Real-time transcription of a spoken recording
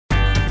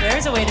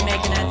there's a way to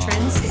make an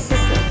entrance. This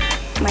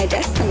is my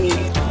destiny.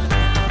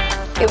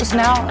 It was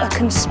now a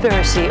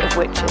conspiracy of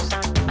witches.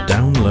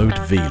 Download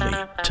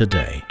Veely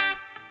today.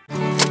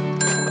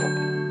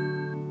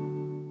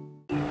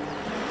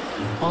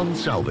 On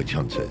Salvage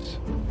Hunters.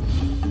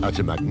 At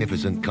a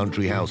magnificent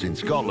country house in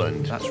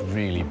Scotland. That's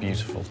really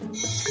beautiful.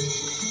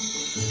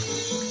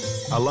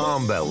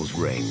 Alarm bells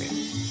ring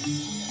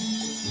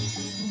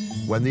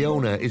when the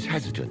owner is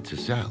hesitant to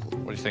sell.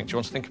 What do you think? Do you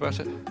want to think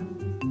about it?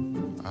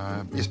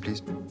 Yes,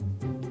 please.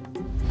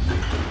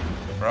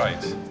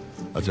 Right.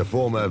 At a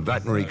former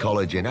veterinary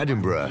college in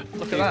Edinburgh,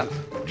 Look at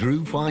that.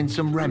 Drew finds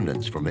some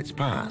remnants from its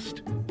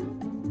past.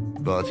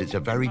 But it's a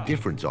very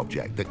different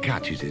object that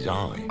catches his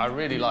eye. I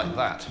really like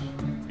that.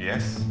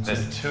 Yes,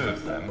 there's 2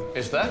 of them.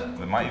 Is there?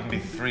 There might even be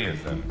 3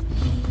 of them.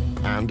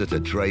 And at a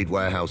trade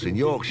warehouse in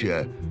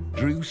Yorkshire,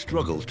 Drew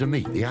struggles to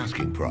meet the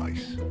asking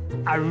price.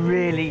 I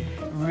really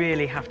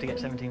have to get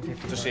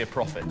 17.50. To see a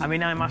profit. I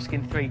mean, I'm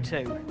asking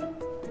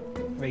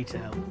 3.2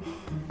 retail.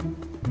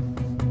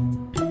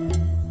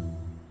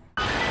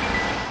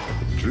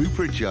 Drew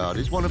Pritchard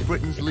is one of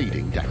Britain's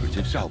leading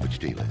decorative salvage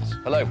dealers.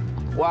 Hello.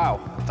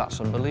 Wow,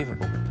 that's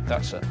unbelievable.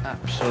 That's an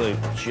absolute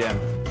gem.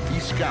 He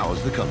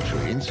scours the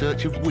country in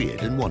search of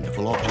weird and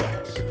wonderful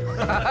objects.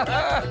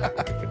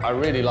 I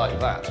really like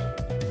that.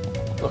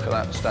 Look at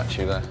that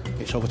statue there.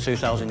 It's over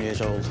 2,000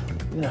 years old.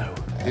 No.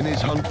 In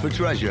his hunt for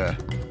treasure,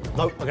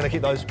 No, I'm going to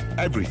keep those.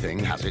 everything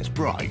has its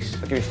price.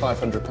 I'll give you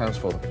 £500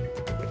 for them.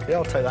 Yeah,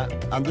 I'll take that.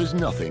 And there's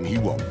nothing he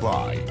won't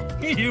buy.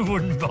 You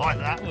wouldn't buy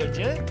that, would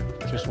you?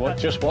 Just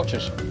watch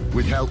us.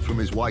 With help from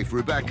his wife,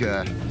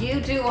 Rebecca, You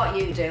do what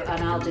you do,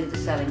 and I'll do the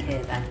selling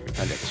here then.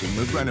 and a team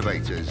of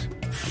renovators,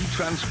 he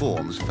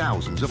transforms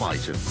thousands of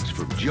items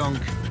from junk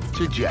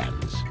to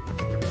gems.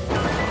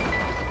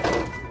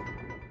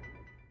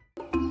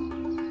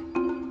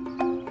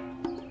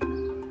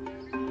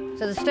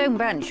 So the stone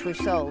bench we've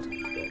sold.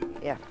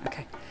 Yeah,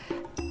 OK.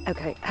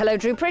 OK. Hello,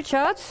 Drew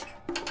Pritchard.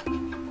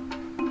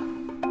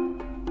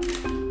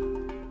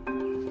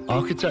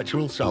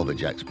 Architectural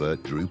salvage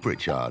expert Drew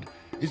Pritchard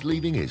is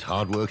leaving his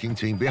hard-working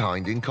team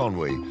behind in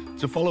Conwy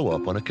to follow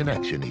up on a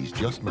connection he's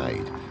just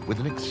made with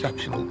an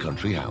exceptional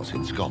country house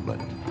in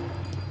Scotland.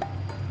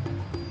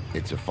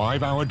 It's a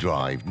 5-hour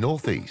drive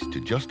northeast to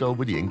just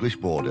over the English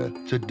border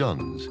to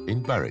Duns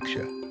in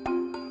Berwickshire.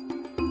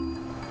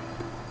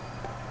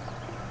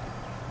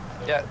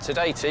 Yeah,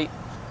 today, T,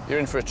 you're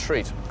in for a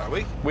treat. Are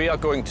we? We are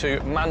going to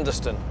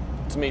Manderston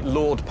to meet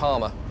Lord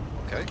Palmer.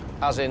 OK.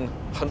 As in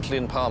Huntley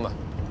and Palmer.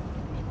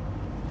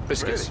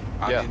 Biscuits. Really?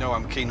 And Yeah. you know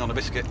I'm keen on a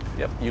biscuit.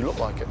 Yep, you look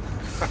like it.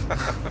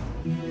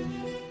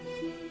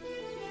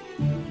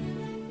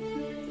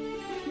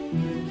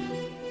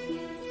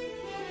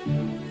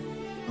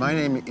 My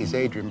name is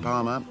Adrian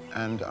Palmer,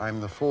 and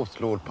I'm the 4th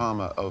Lord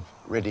Palmer of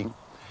Reading.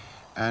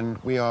 And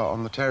we are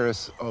on the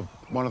terrace of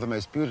one of the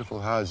most beautiful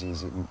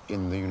houses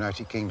in the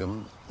United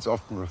Kingdom. It's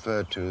often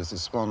referred to as the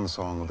swan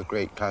song of the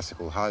great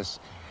classical house.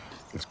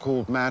 It's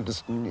called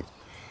Manderston,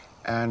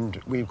 and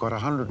we've got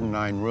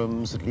 109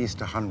 rooms, at least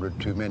 100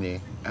 too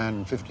many,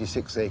 and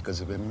 56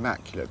 acres of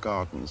immaculate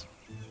gardens.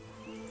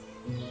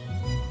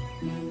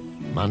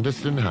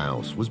 Manderston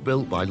House was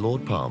built by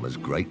Lord Palmer's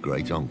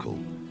great-great-uncle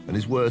and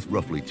is worth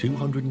roughly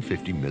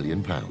 £250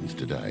 million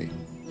today.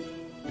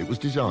 It was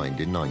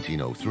designed in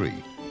 1903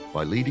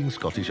 by leading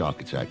Scottish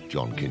architect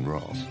John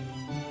Kinross.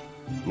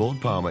 Lord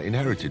Palmer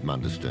inherited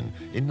Manderston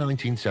in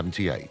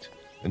 1978,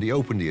 and he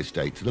opened the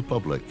estate to the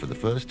public for the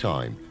first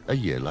time a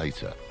year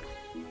later.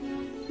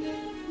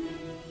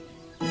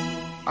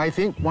 I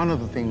think one of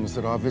the things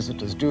that our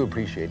visitors do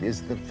appreciate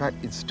is the fact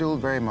it's still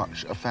very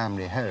much a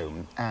family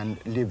home and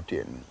lived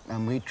in.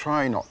 And we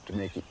try not to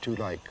make it too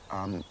like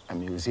a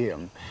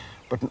museum.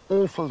 But an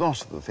awful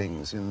lot of the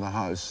things in the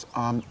house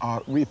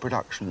are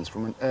reproductions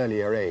from an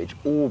earlier age,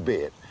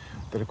 albeit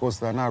that, of course,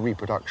 they're now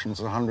reproductions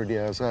 100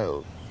 years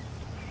old.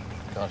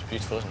 God, it's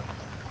beautiful, isn't it?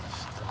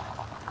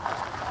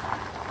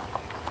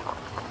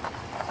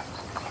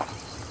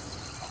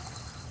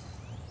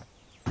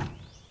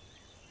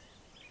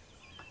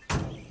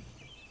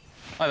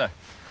 Hi there.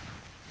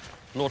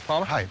 Lord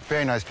Palmer? Hi,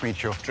 very nice to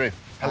meet you. Drew.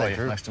 Hello, How are you?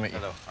 Drew. Nice to meet you.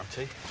 Hello, I'm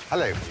T.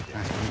 Hello. Nice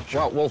to meet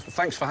you. Well,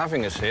 thanks for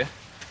having us here.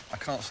 I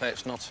can't say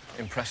it's not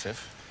impressive.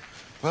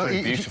 Well,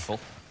 Very beautiful.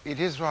 It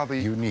is rather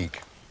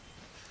unique.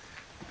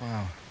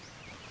 Wow.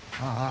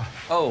 Ah.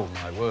 Oh,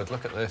 my word,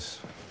 look at this.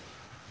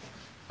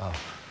 Oh.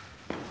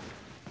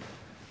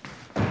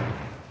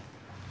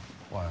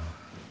 Wow.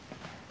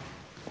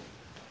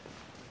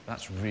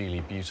 That's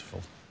really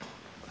beautiful.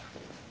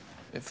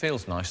 It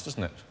feels nice,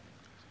 doesn't it?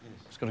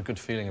 It's got a good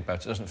feeling about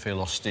it. It doesn't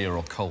feel austere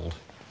or cold.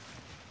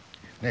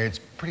 No, it's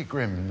pretty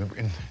grim in the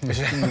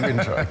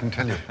winter, I can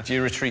tell you. Do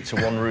you retreat to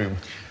one room?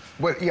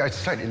 Well, yeah, I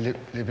slightly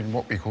live in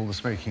what we call the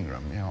smoking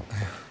room, yeah.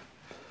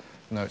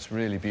 No, it's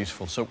really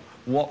beautiful. So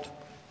what...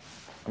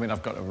 I mean,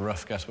 I've got a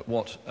rough guess, but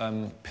what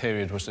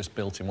period was this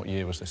built in? What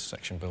year was this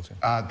section built in?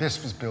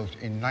 This was built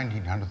in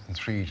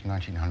 1903 to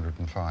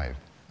 1905.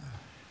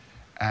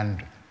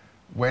 And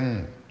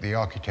When the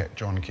architect,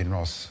 John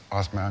Kinross,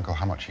 asked my uncle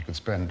how much he could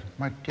spend,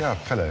 my dear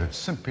fellow, it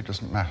simply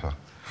doesn't matter.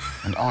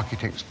 An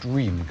architect's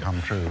dream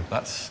come true.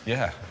 That's,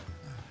 yeah.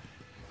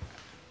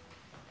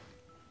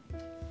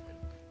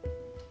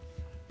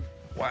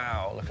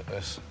 Wow, look at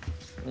this.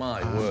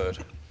 My word.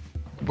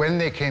 When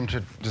they came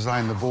to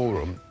design the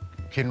ballroom,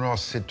 Kinross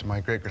said to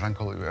my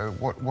great-great-uncle,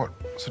 what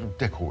sort of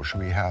decor should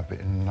we have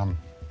in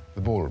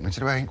the ballroom? He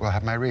said, well, I think we'll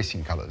have my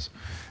racing colours.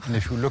 And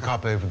if you look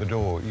up over the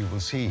door, you will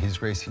see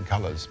his racing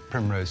colours,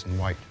 primrose and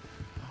white.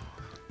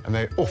 And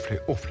they're awfully,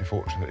 awfully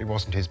fortunate it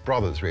wasn't his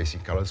brother's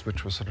racing colours,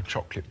 which was sort of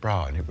chocolate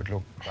brown. It would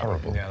look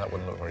horrible. Yeah, that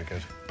wouldn't look very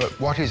good. But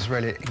what is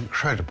really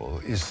incredible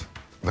is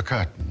the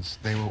curtains.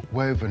 They were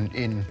woven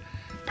in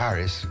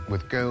Paris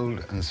with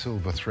gold and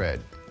silver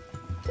thread.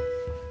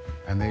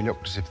 And they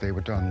looked as if they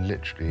were done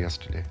literally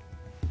yesterday.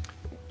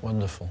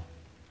 Wonderful.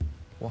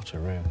 What a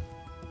room.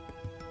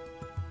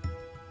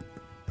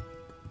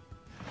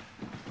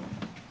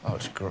 Oh,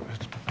 it's great.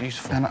 It's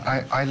beautiful. And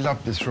I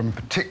love this room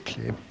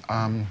particularly,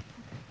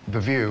 the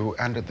view,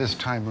 and at this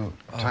time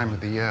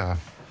of the year.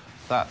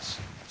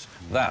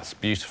 That's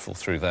beautiful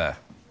through there.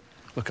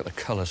 Look at the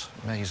colours.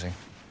 Amazing.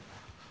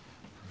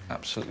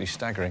 Absolutely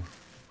staggering.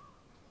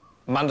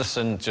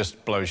 Manderson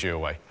just blows you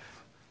away.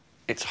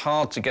 It's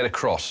hard to get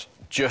across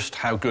just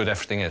how good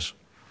everything is.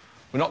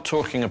 We're not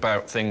talking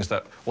about things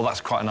that, well,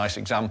 that's quite a nice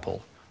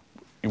example.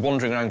 You're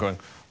wandering around going,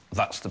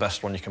 that's the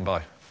best one you can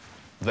buy.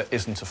 There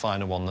isn't a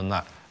finer one than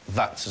that.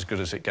 That's as good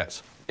as it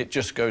gets. It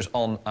just goes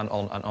on and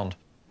on and on.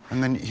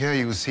 And then here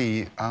you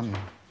see a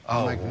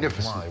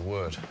magnificent my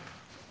word.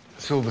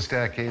 silver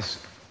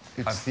staircase.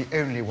 It's the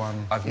only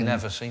one. I've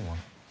never seen one.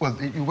 Well,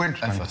 you won't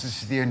find it.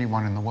 This is the only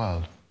one in the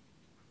world.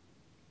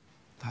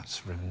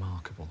 That's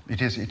remarkable.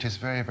 It is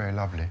very, very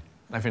lovely.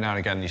 Every now and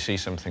again you see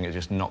something that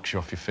just knocks you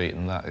off your feet,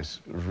 and that is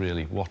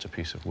really, what a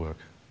piece of work.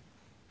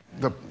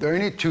 There are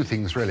only two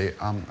things, really,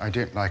 I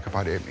don't like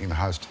about opening the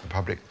house to the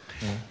public.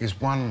 Is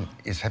one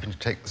is having to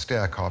take the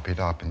stair carpet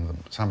up in the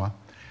summer,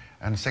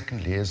 and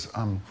secondly is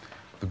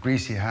the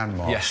greasy hand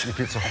marks, if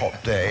it's a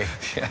hot day,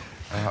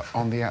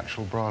 on the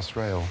actual brass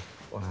rail.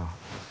 Wow.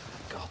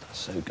 God, that's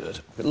so good.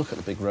 But look at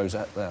the big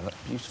rosette there, that's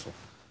beautiful.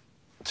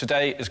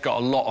 Today has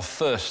got a lot of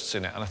firsts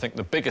in it, and I think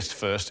the biggest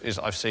first is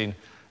I've seen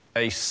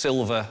a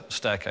silver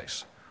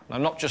staircase. And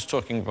I'm not just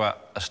talking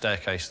about a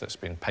staircase that's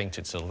been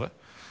painted silver.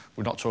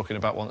 We're not talking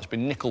about one that's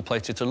been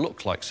nickel-plated to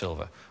look like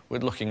silver. We're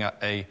looking at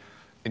a,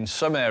 in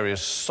some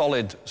areas,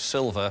 solid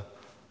silver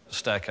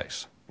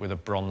staircase with a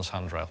bronze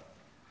handrail.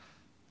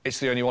 It's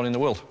the only one in the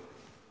world.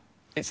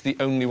 It's the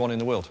only one in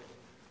the world.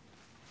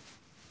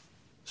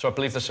 So I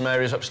believe there's some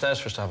areas upstairs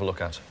for us to have a look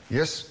at.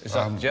 Yes. Is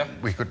that, yeah?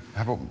 We could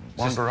have a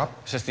wander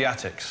up. Is this the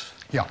attics?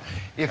 Yeah.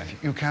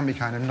 If you can be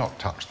kind of not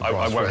touch the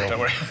brass I won't, rail. don't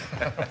worry.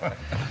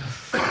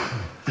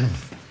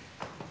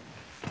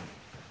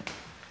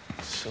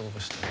 Silver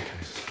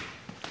staircase.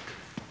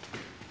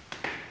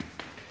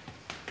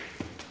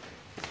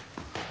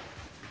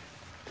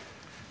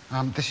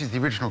 This is the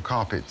original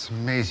carpet. It's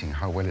amazing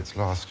how well it's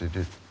lasted.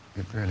 It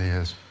really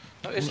is.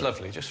 No, it's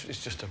lovely. It's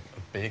just a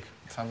big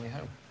family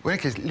home. Well,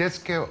 okay, let's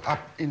go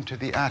up into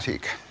the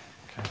attic.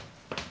 Okay.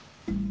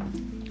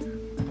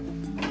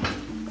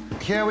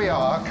 Here we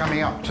are,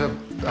 coming up to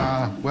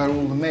where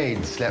all the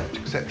maids slept,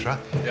 etc.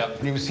 Yeah.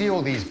 And you see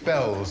all these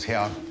bells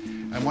here.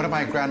 And one of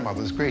my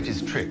grandmother's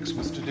greatest tricks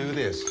was to do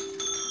this.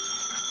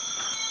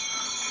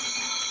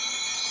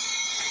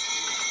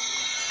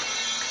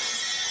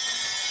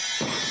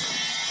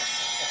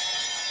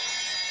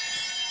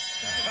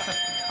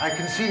 I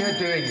can see her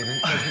doing it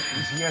as it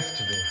was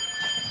yesterday.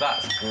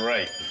 That's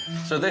great.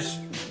 So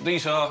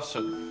these are,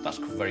 that's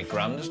very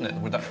grand, isn't it?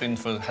 Would that have been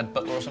for the head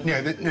butler or something?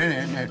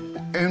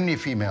 No. Only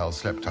females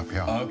slept up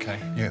here. Oh, OK.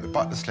 Yeah, the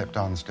butler slept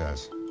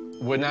downstairs.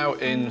 We're now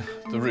in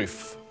the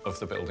roof of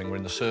the building. We're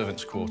in the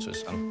servants'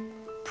 quarters, and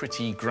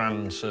pretty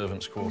grand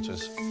servants'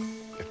 quarters,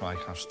 if I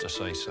have to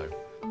say so.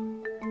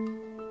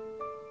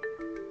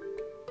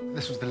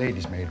 This was the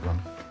ladies' maid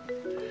room.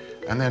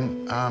 And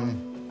then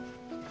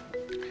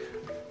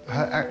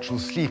her actual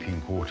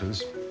sleeping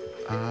quarters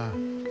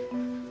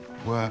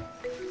were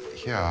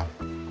here.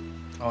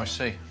 Oh, I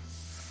see.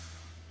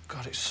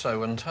 God, it's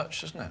so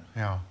untouched, isn't it?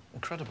 Yeah.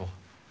 Incredible.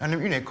 And,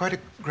 you know, quite a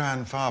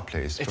grand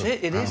fireplace. It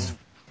is.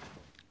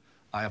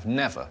 I have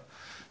never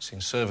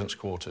seen servants'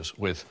 quarters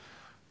with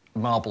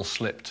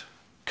marble-slipped,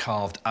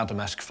 carved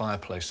Adamesque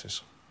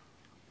fireplaces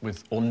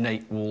with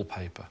ornate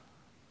wallpaper.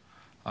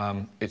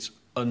 It's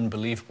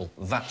unbelievable.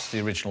 That's the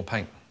original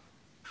paint.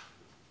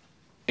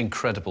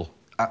 Incredible.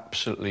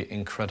 Absolutely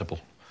incredible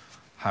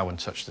how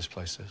untouched this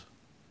place is.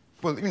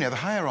 Well, you know, the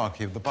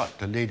hierarchy of the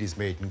butler, ladies'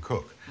 maid and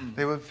cook,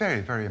 they were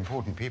very, very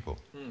important people.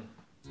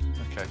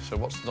 OK, so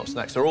what's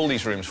next? There are all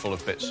these rooms full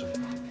of bits.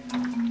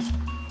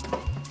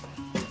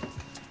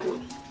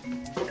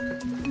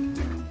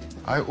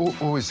 I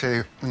always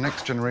say the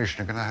next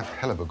generation are going to have a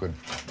hell of a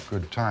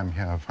good time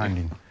here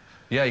finding...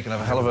 Yeah, you can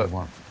have a hell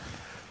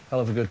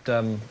of a good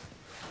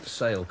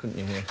sale, couldn't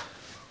you, here?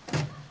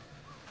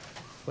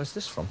 Where's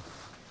this from?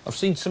 I've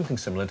seen something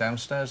similar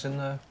downstairs in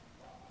the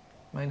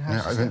main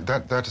house? No, I mean,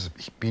 that has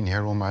been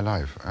here all my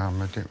life. I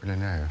don't really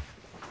know.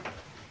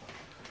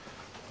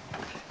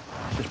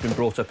 It's just been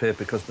brought up here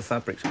because the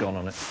fabric's gone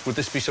on it. Would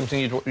this be something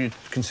you'd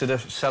consider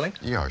selling?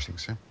 Yeah, I think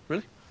so.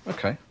 Really?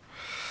 OK.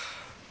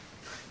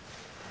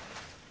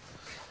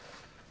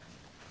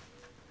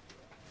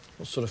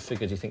 What sort of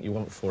figure do you think you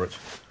want for it?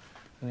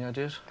 Any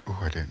ideas? Oh,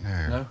 I don't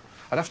know. No?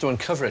 I'd have to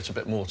uncover it a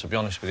bit more, to be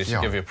honest with you,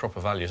 to give you a proper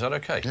value. Is that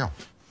OK? Yeah.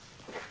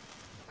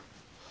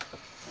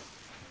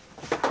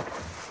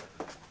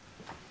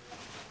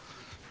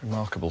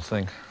 Remarkable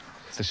thing.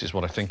 This is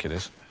what I think it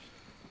is.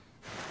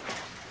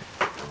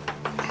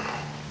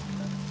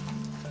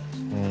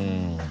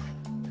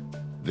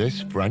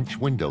 This French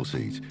window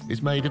seat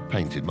is made of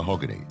painted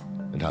mahogany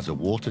and has a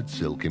watered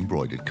silk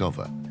embroidered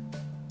cover.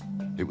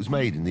 It was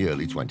made in the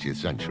early 20th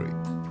century.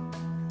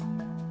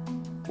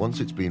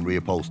 Once it's been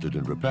reupholstered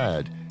and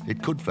repaired,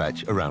 it could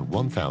fetch around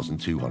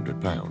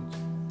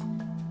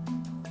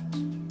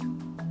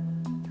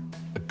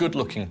 £1,200. A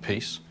good-looking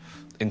piece,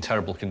 in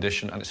terrible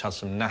condition, and it's had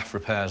some naff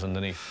repairs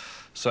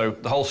underneath. So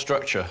the whole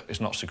structure is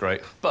not so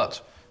great,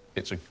 but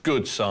it's a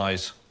good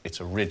size,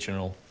 it's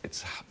original,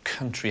 it's a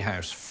country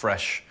house,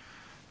 fresh,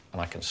 and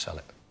I can sell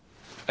it.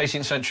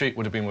 18th century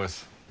would have been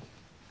worth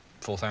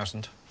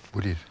 4,000.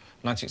 Would it?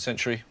 19th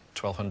century,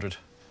 1,200.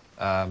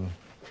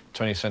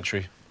 20th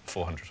century,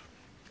 400.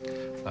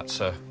 That's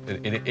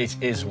it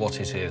is what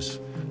it is.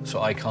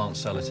 So I can't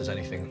sell it as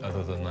anything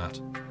other than that.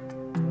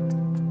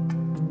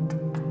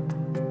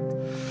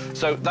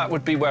 So that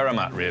would be where I'm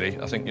at, really.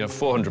 I think, you know,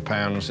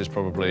 £400 is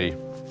probably,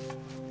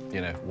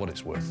 you know, what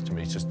it's worth to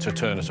me to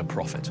turn as a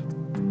profit.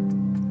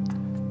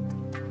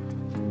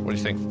 What do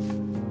you think?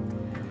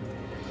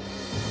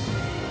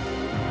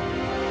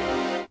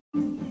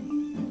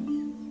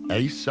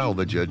 Ace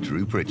salvager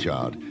Drew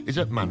Pritchard is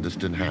at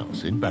Manderston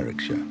House in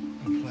Berwickshire.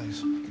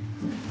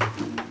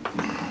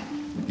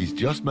 He's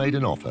just made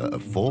an offer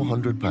of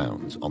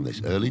 £400 on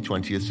this early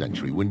 20th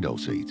century window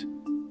seat.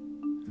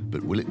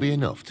 But will it be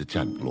enough to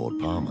tempt Lord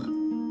Palmer?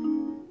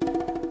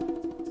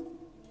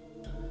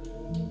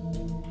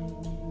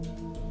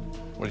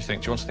 What do you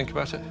think? Do you want to think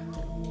about it?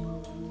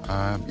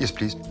 Yes,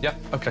 please. Yeah,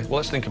 OK. Well,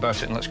 let's think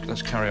about it and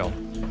let's carry on.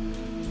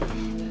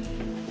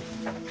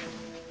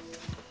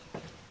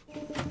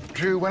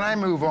 Drew, when I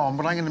move on,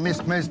 what I'm going to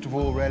miss most of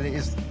all, really,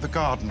 is the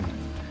garden.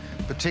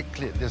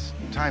 Particularly at this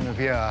time of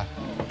year.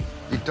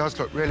 It does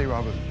look really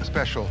rather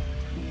special.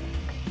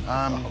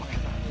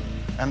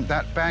 And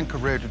that bank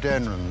of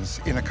rhododendrons,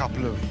 in a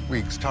couple of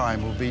weeks'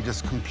 time, will be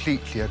just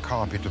completely a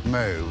carpet of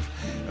mauve.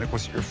 And, of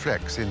course, it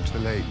reflects into the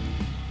lake.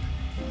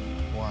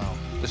 Wow.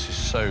 This is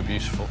so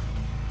beautiful.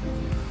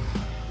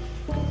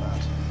 Look at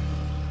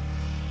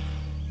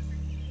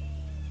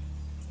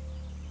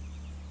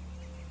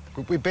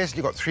that. We've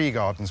basically got three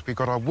gardens. We've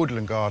got our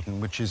woodland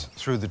garden, which is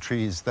through the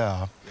trees there.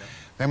 Yeah.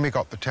 Then we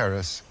got the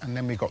terrace, and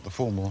then we got the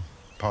formal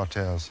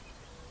parterres.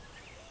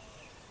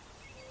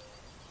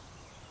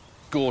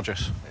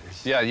 Gorgeous.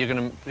 Yeah, you're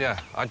gonna. Yeah,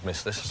 I'd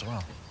miss this as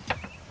well.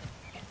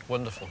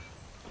 Wonderful.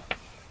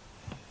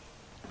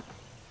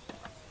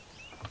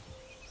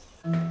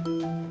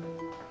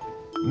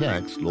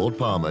 Next, Lord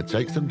Palmer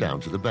takes them down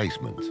to the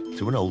basement,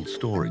 to an old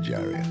storage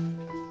area.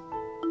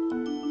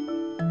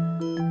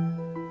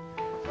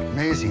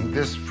 Amazing.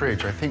 This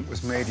fridge, I think,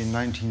 was made in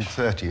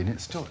 1930, and it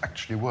still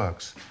actually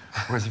works.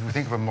 Whereas if you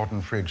think of a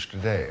modern fridge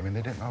today, I mean,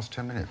 they don't last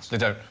 10 minutes. They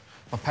don't.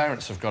 My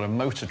parents have got a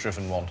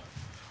motor-driven one.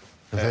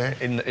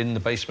 In the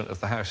basement of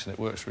the house, and it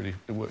works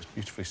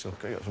beautifully still.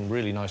 You've got some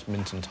really nice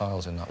Minton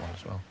tiles in that one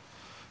as well,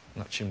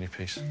 and that chimney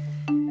piece.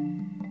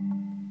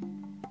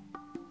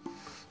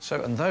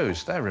 So, and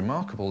they're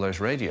remarkable,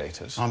 those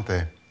radiators. Aren't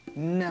they?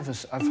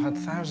 I've had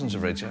thousands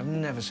of radiators. I've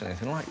never seen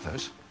anything like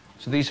those.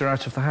 So these are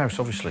out of the house,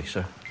 obviously,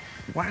 so...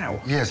 Wow.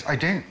 Yes,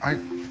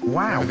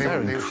 Wow, no,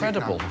 they're they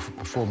incredible. Were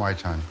before my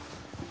time.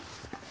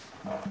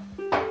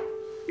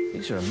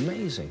 These are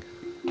amazing.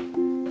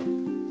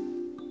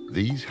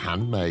 These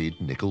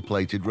handmade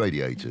nickel-plated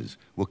radiators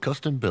were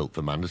custom-built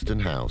for Manderston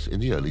House in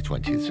the early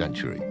 20th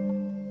century.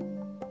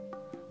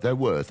 They're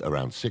worth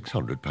around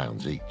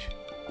 £600 each.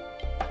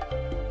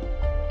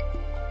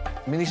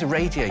 I mean, these are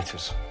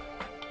radiators.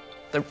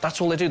 That's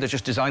all they do. They're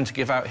just designed to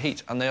give out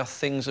heat, and they are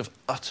things of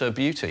utter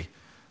beauty.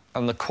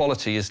 And the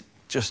quality is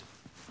just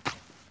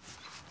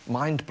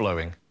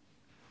mind-blowing.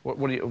 What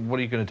are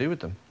you going to do with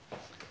them?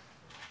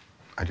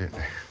 I don't know.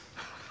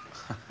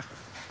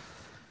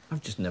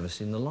 I've just never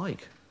seen the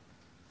like.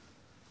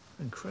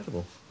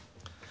 Incredible.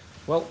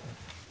 Well,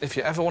 if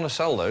you ever want to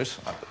sell those,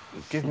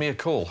 give me a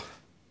call.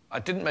 I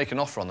didn't make an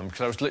offer on them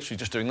because I was literally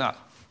just doing that.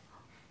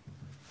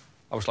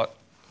 I was like,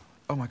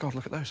 oh, my God,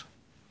 look at those.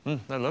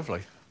 They're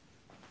lovely.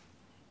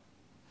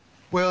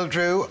 Well,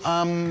 Drew,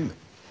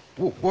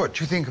 what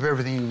do you think of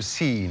everything you've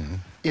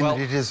seen? That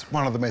it is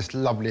one of the most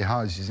lovely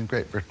houses in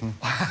Great Britain.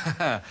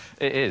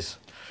 It is.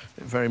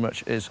 It very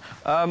much is.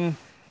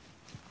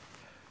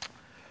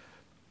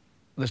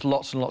 There's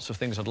lots and lots of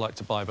things I'd like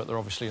to buy, but they're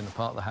obviously in the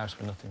part of the house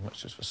where nothing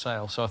much is for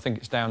sale. So I think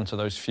it's down to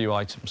those few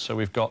items. So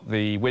we've got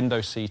the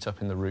window seat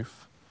up in the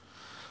roof,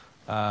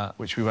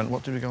 which we went...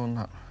 What did we go on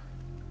that?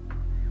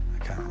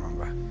 can't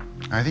remember.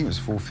 I think it was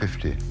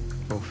 450.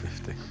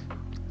 450.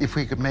 If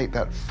we could make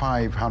that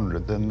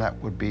 500, then that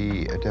would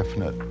be a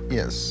definite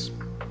yes.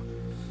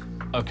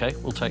 OK,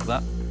 we'll take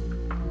that.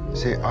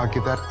 See, I'll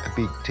give that a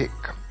big tick.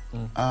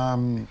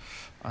 And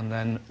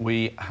then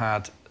we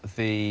had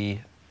the...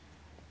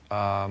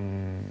 there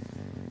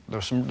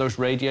were those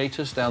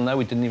radiators down there.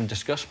 We didn't even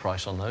discuss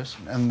price on those.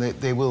 And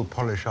they will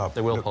polish up.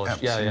 They will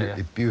polish,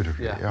 absolutely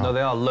beautifully. Yeah. No,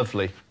 they are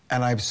lovely.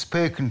 And I've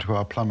spoken to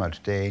our plumber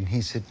today, and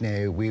he said,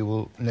 no, we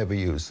will never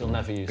use them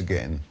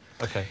again.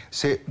 OK.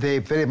 So they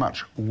very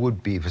much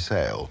would be for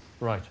sale.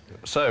 Right.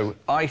 So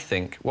I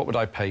think, what would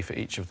I pay for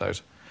each of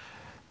those?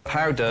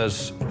 How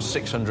does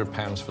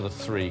 £600 for the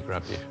 3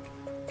 grab you?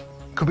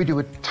 Could we do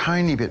a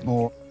tiny bit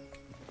more?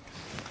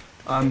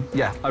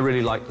 Yeah, I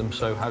really like them,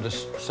 so how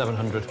does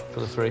 700 for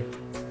the 3?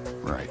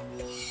 Right.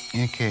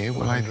 OK,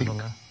 well, I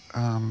think...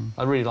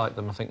 I really like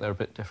them. I think they're a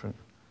bit different.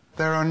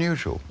 They're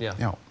unusual.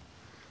 Yeah.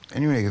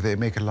 Anyway, they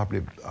make a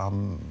lovely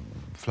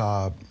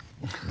flower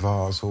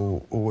vase or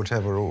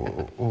whatever,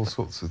 or all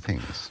sorts of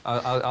things.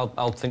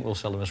 I'll think we'll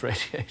sell them as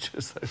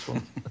radiators, those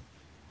ones.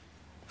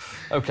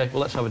 OK,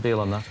 well, let's have a deal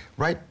on that.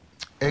 Right.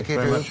 OK,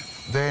 very much.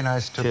 Very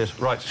nice to... Cheers.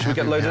 Right, should we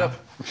get loaded up?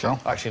 Shall?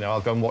 Actually, no,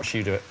 I'll go and watch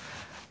you do it.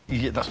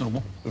 Yeah, that's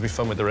normal. It'll be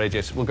fun with the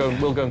radiators. We'll go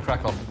and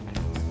crack on.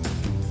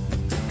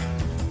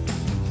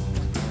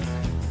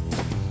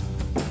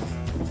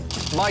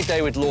 My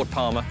day with Lord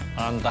Palmer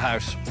and the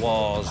house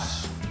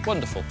was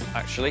wonderful,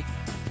 actually.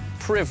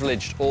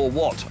 Privileged or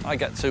what? I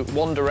get to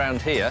wander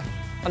around here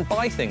and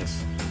buy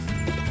things.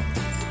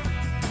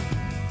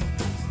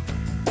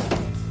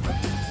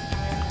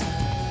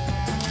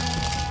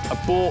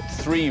 I bought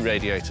 3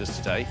 radiators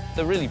today.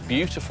 They're really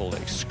beautiful,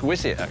 they're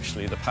exquisite,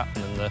 actually, the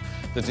pattern and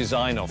the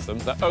design of them.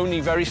 They're only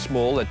very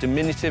small, they're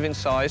diminutive in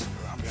size.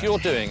 If you're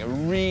doing a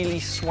really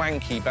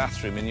swanky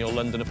bathroom in your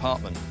London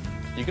apartment,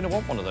 you're going to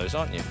want one of those,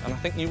 aren't you? And I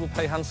think you will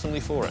pay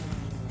handsomely for it.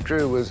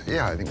 Drew was,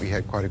 I think we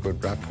had quite a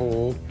good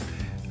rapport.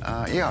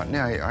 Yeah,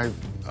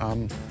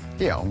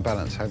 on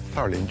balance, I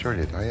thoroughly enjoyed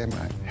it. I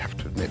have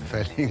to admit,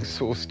 fairly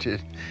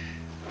exhausted.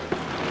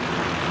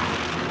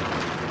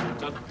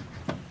 Done.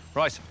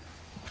 Right.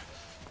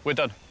 We're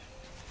done.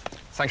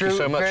 Thank Drew, you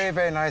so much. Very,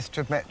 very nice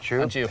to have met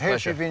you. And you,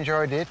 pleasure. Hope you've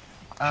enjoyed it.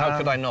 How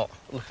could I not?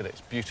 Look at it,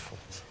 it's beautiful.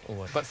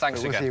 Always. But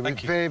thanks again. It was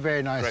very,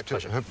 very nice Great to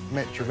pleasure. have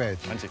met you both.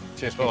 Thank you.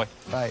 Cheers, bye-bye.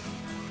 Bye.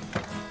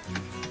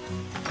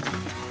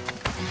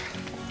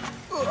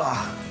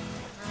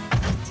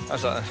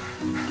 How's that?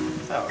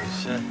 That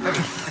was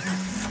heavy.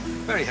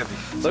 Very heavy.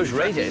 Those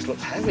radiators look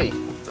heavy.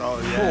 Oh,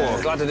 yeah.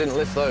 Oh, glad I didn't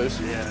lift those.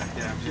 Yeah.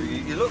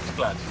 You looked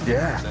glad.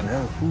 Yeah,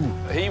 no.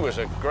 He was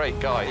a great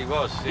guy. He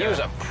was, He was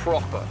a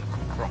proper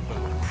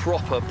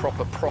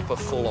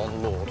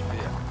full-on lord.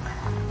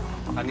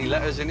 Yeah. And he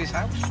let us in his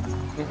house?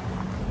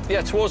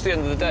 Yeah, towards the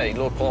end of the day,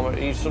 Lord Palmer,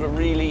 he sort of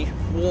really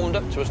warmed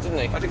up to us, didn't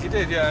he? I think he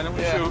did, yeah. And I'm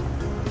not sure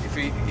if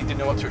he didn't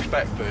know what to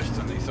expect first,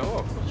 and he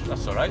thought, oh,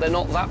 that's all right. They're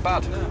not that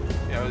bad.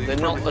 No. They're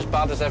not as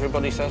bad as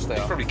everybody says they are.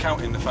 He's probably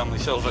counting the family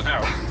silver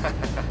now.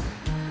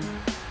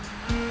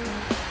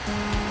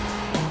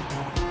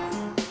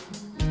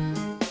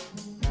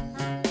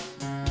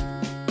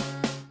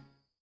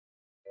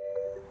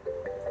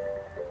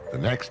 The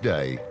next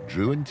day,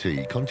 Drew and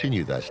T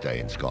continue their stay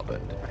in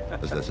Scotland,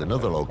 as there's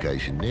another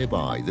location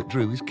nearby that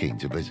Drew is keen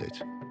to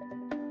visit.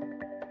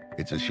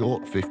 It's a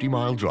short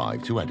 50-mile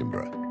drive to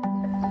Edinburgh.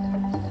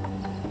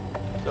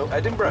 So,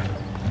 Edinburgh.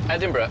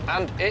 Edinburgh,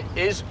 and it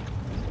is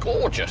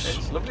gorgeous.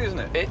 It's lovely, isn't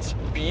it? It's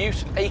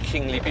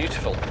achingly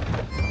beautiful.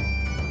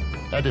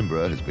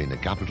 Edinburgh has been the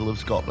capital of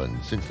Scotland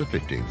since the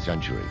 15th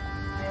century.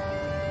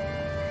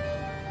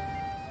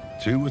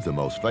 2 of the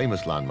most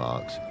famous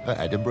landmarks are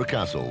Edinburgh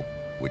Castle,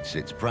 which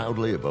sits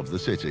proudly above the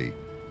city,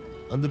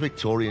 and the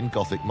Victorian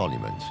Gothic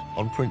monument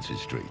on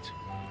Princes Street,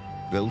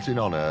 built in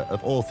honour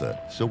of author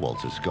Sir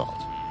Walter Scott.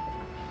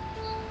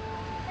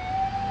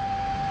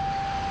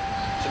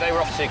 Today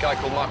we're off to see a guy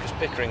called Marcus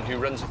Pickering, who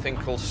runs a thing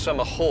called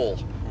Summer Hall,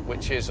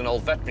 which is an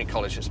old veterinary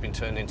college that's been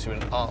turned into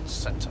an arts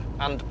centre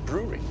and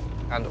brewery,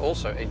 and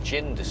also a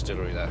gin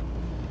distillery there.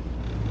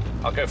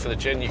 I'll go for the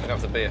gin, you can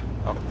have the beer.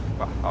 I'll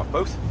have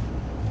both,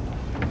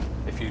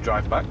 if you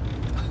drive back.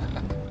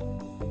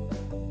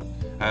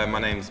 My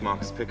name's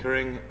Marcus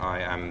Pickering. I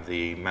am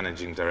the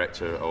Managing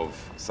Director of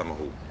Summer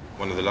Hall,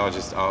 one of the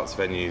largest arts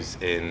venues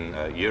in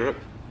Europe.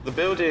 The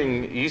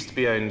building used to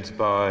be owned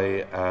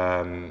by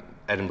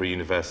Edinburgh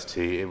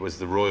University. It was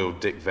the Royal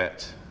Dick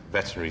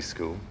Veterinary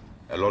School.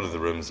 A lot of the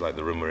rooms, like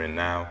the room we're in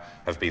now,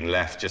 have been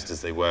left just as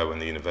they were when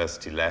the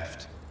university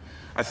left.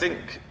 I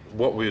think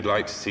what we would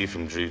like to see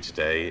from Drew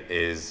today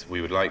is we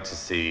would like to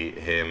see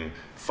him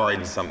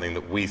find something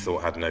that we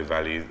thought had no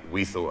value,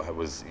 we thought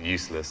was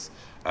useless,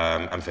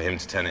 and for him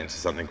to turn it into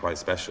something quite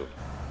special.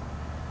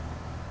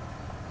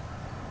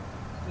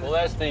 Well,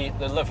 there's the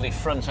lovely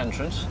front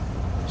entrance.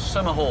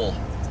 Summer Hall.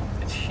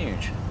 It's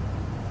huge.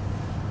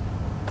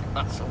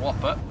 That's a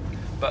whopper.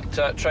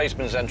 But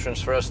tradesman's entrance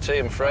for us too,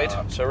 I'm afraid.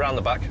 So around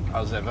the back.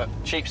 As ever.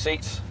 Cheap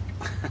seats.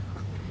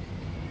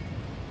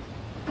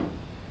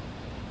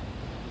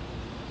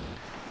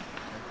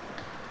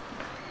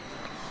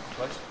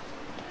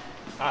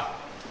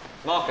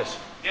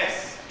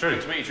 Drew.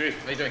 Good to meet you, Drew.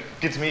 How you doing?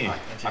 Good to meet you. Hi,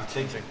 I'm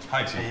T.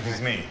 Hi, T. This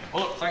is me.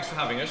 Well, look, thanks for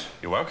having us.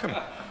 You're welcome.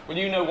 Well,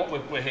 you know what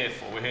we're here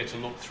for. We're here to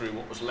look through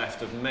what was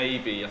left of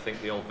maybe, I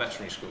think, the old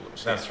veterinary school that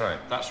was here. That's right.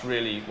 That's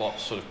really what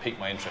sort of piqued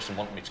my interest and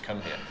wanted me to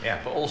come here. Yeah.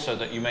 But also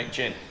that you make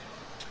gin.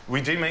 We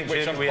do make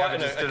Which gin. I'm We quite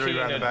have a distillery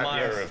around the back.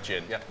 admirer of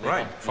gin. Yeah.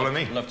 Right, follow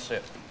me. Love to see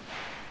it.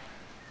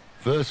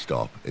 First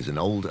stop is an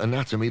old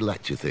anatomy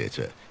lecture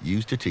theatre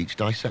used to teach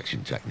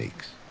dissection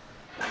techniques.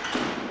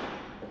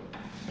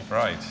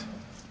 Right.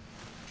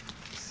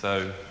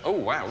 So... Oh,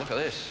 wow, look at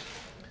this.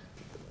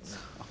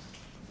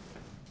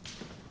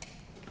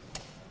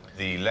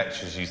 The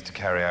lectures used to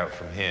carry out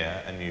from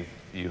here, and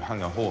you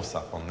hung a horse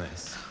up on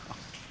this,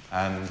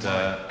 and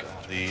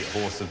the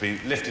horse would be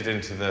lifted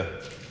into the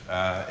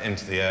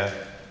air,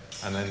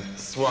 and then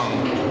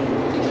swung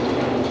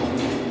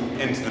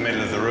into the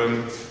middle of the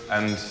room,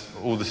 and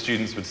all the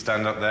students would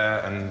stand up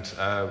there and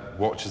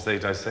watch as they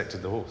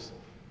dissected the horse.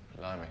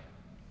 Blimey.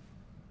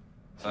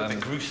 It's a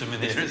bit gruesome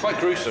in here. It's quite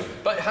gruesome,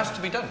 but it has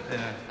to be done.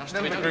 Yeah. It has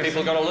to be done.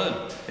 People got to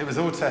learn. It was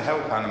all to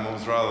help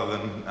animals rather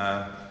than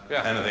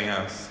anything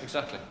else.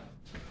 Exactly.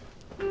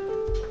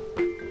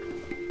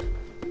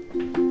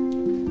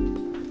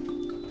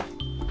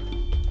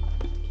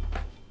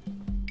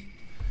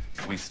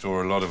 We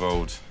store a lot of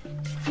old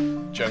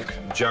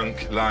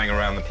junk lying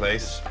around the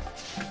place.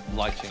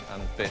 Lighting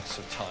and bits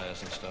of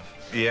tyres and stuff.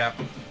 Yeah,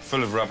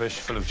 full of rubbish,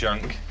 full of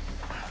junk.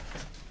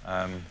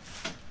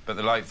 But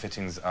the light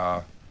fittings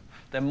are...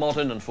 They're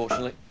modern,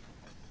 unfortunately.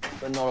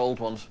 They're not old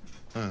ones.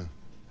 They're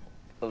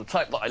the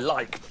type that I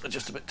like, but they're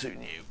just a bit too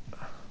new.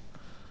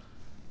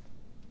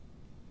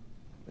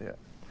 Yeah.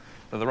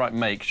 They're the right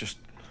make, just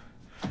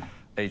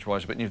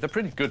age-wise a bit new. They're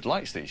pretty good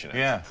lights, these, you know.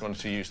 Yeah. If you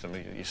wanted to use them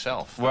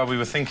yourself. Well, we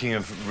were thinking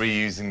of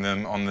reusing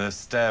them on the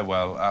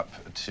stairwell up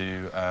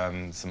to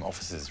some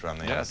offices around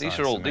the outside. These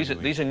are all. These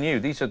are new.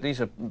 These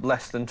are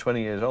less than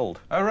 20 years old.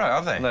 Oh right,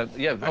 are they? No,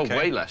 yeah. Okay. Oh,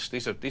 way less.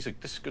 This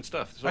is good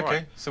stuff. It's all okay,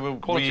 right. so we'll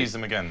Quality. reuse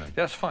them again then.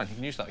 Yeah, that's fine. You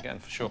can use that again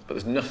for sure. But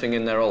there's nothing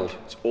in there old.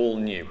 It's all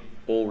new.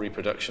 All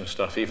reproduction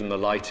stuff. Even the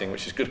lighting,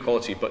 which is good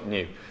quality but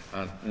new,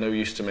 and no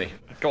use to me.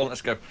 Go on,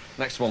 let's go.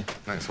 Next one.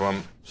 Next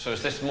one. So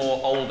is this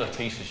more older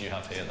pieces you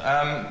have here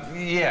then?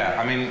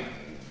 Yeah. I mean,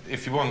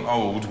 if you want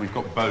old, we've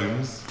got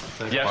bones.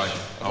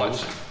 Yes.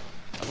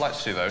 I'd like to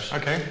see those.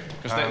 Okay.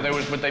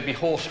 Because would they be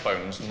horse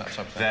bones and that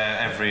type of thing? They're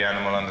every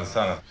animal under the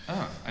sun.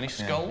 Oh, any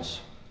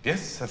skulls? Yeah.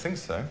 Yes, I think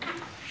so.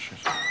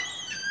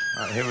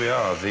 Right, here we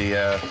are,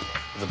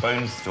 the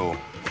bone store.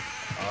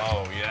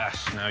 Oh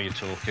yes, now you're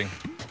talking.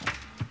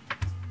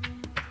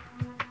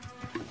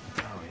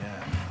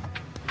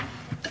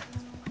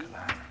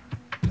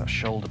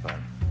 Shoulder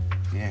bone.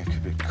 Yeah, it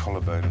could be a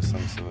collarbone of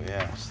some sort,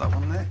 yeah. What's that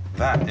one there?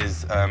 That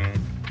is,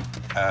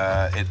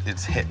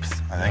 it's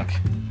hips, I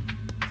think.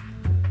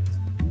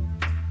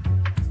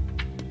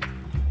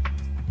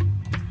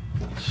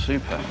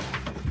 Super.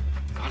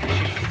 God,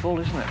 it's just full,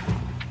 isn't it?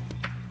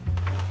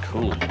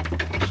 Cool.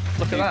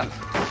 Look at that.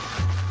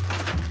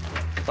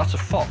 That's a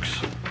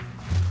fox.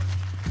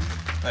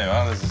 There you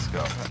are, there's a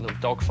skull. That little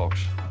dog fox.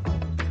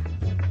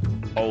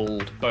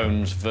 Old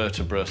bones,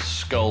 vertebrae,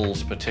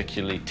 skulls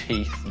particularly,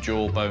 teeth,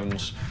 jaw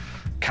bones,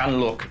 can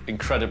look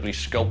incredibly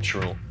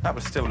sculptural. That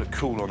would still look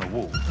cool on a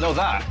wall. No,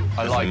 that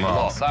I like a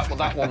lot. mask.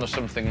 That one was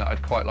something that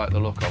I'd quite like the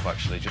look of,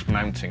 actually, just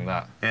mounting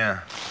that.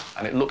 Yeah.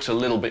 And it looks a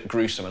little bit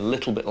gruesome, a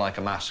little bit like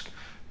a mask,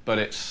 but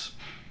it's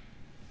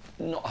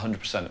not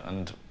 100%,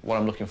 and what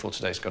I'm looking for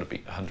today has got to be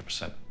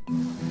 100%.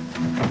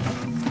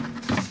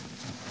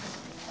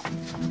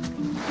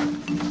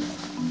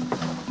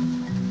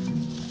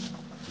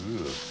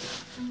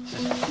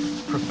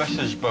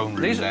 Professor's bone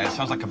room there. It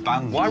sounds like a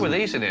band. Why were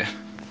these in here?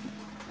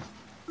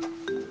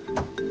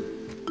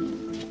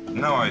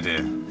 No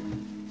idea.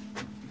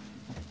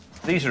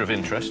 These are of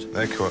interest.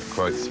 They're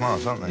quite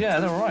smart, aren't they? Yeah,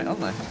 they're all right,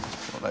 aren't they?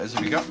 What letters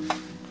have you got?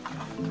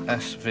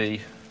 SVI.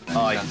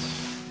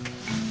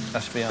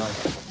 SVI.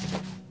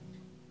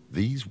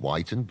 These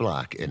white and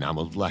black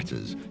enamelled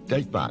letters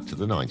date back to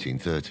the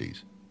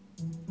 1930s.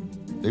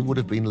 They would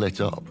have been lit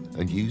up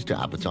and used to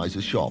advertise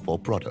a shop or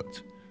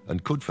product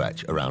and could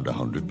fetch around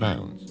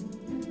 £100.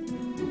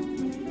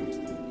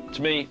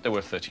 To me, they're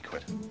worth 30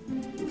 quid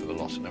for the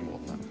lot, no more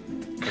than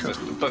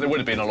that. But there would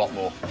have been a lot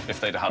more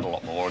if they'd had a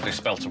lot more, or they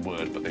spelt a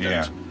word, but they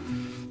don't.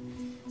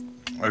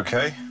 Yeah.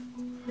 OK.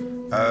 Do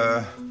you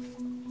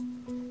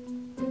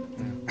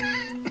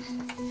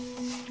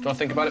want to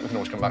think about it? We can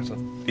always come back to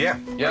them. Yeah.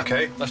 Yeah.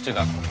 OK. Let's do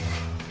that.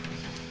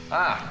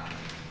 Ah.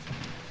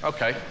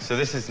 OK. So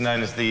this is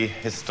known as the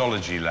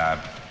histology lab.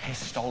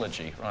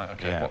 Histology. Right,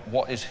 OK. Yeah.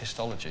 What is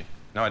histology?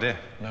 No idea.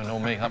 No, nor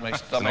me. That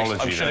makes...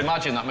 Ethnology, I should then.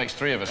 imagine that makes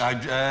three of us.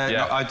 Yeah.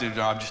 Yeah. No, I do.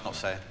 No, I'm just not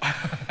saying.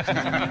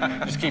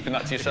 Just keeping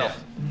that to yourself.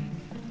 Yeah.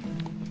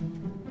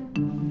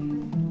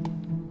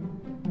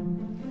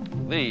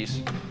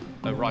 These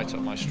are right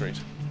up my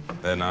street.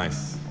 They're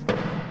nice.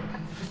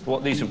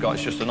 What these have got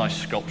is just a nice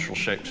sculptural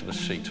shape to the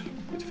seat.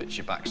 It fits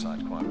your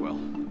backside quite well.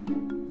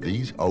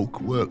 These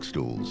oak work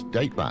stools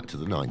date back to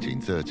the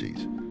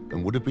 1930s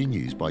and would have been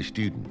used by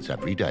students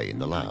every day in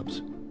the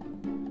labs.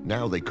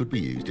 Now they could be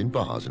used in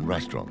bars and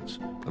restaurants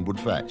and would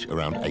fetch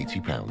around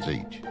 £80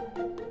 each.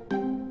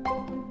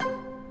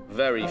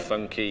 Very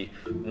funky,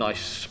 nice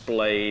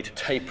splayed,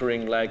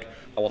 tapering leg.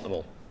 I want them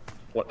all. I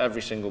want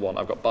every single one.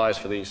 I've got buyers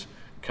for these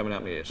coming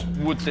out my ears.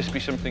 Would this be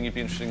something you'd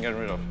be interested in getting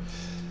rid of?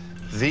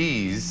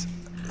 These,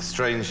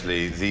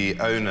 strangely, the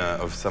owner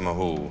of Summer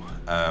Hall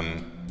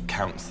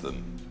counts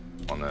them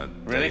on a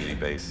daily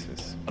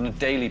basis. On a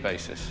daily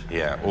basis?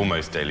 Yeah,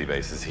 almost daily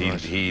basis.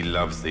 He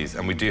loves these,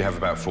 and we do have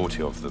about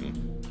 40 of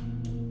them.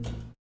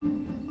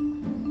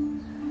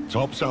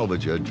 Top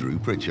salvager Drew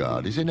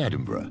Pritchard is in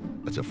Edinburgh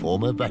at a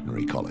former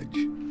veterinary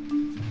college.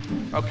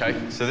 OK.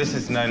 So this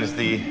is known as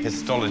the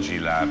histology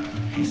lab.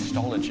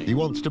 Histology? He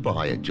wants to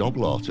buy a job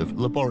lot of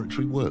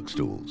laboratory work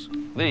stools.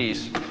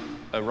 These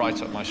are right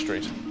up my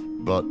street.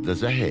 But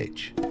there's a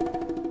hitch.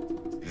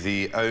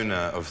 The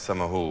owner of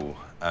Summer Hall,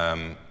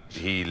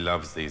 he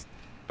loves these.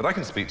 But I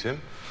can speak to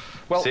him.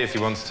 Well, see if he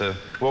wants to.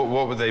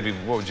 What would they be?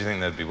 What would you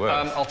think they'd be worth?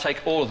 I'll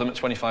take all of them at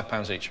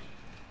 £25 each.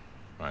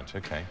 Right.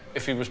 OK.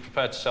 If he was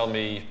prepared to sell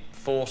me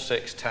 4,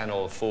 6, 10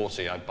 or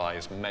 40, I'd buy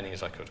as many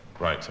as I could.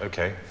 Right.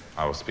 OK.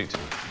 I will speak to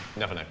him.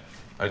 Never know.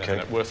 OK.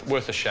 Never know.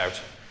 Worth a shout.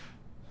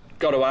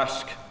 Got to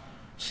ask.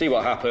 See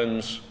what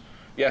happens.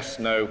 Yes,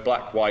 no,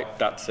 black, white.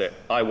 That's it.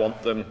 I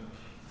want them.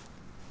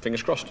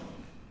 Fingers crossed.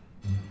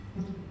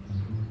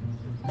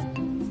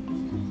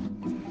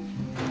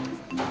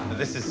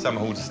 This is Summer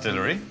Hall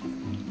Distillery,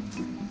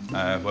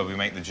 where we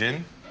make the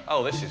gin.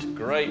 Oh, this is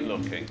great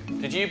looking.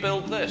 Did you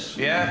build this?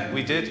 Yeah,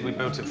 we did. We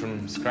built it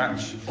from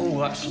scratch. Oh,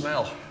 that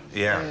smell.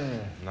 Yeah,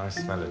 nice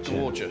smell of gin.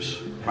 Gorgeous.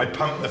 I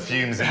pumped the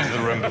fumes into the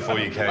room before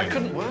you came. I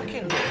couldn't work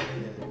in here.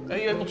 Are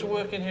you able to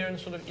work in here and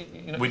sort of,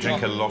 you know... We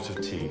drink a lot of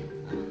tea.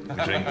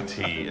 We drink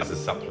tea as a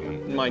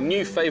supplement. My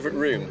new favourite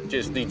room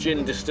is the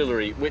gin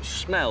distillery, which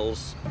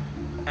smells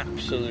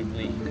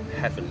absolutely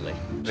heavenly.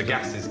 The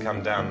gases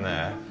come down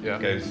there,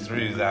 go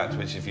through that,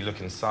 which if you look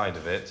inside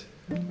of it...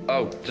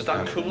 Oh, does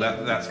that cool?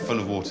 That's full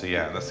of water,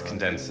 yeah. That's a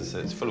condenser, so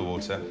it's full of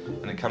water,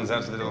 and it comes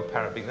out of the little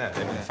parrot beak there.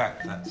 In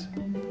fact, that's...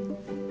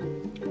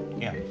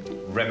 Yeah,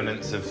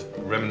 remnants of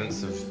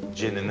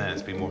gin in there.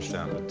 It's been washed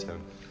out, but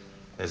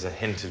there's a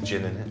hint of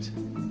gin in it.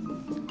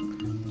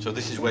 So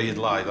this is where you'd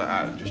lie,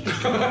 like just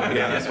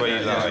yeah, that's where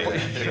you lie.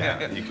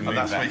 Yeah, you can move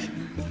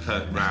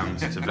that round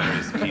to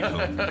various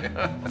people.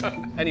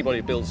 Anybody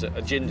who builds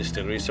a gin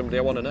distillery is somebody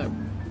I want to know.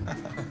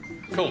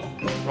 Cool.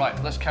 Right,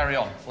 let's carry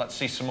on. Let's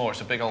see some more.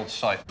 It's a big old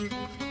site.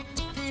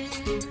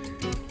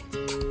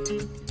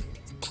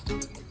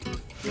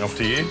 Off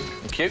to you.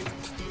 Thank you.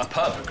 A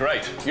pub,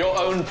 great. Your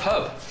own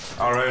pub.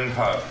 Our own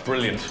pub.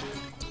 Brilliant.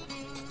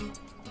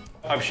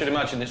 I should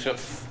imagine it's got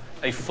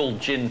a full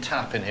gin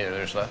tap in here,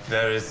 is there?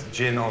 There is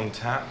gin on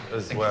tap,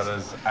 as well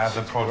as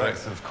other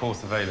products, of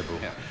course, available.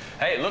 Yeah.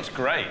 Hey, it looks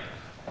great.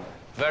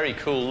 Very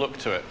cool look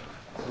to it.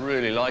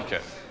 Really like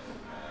it.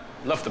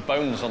 Love the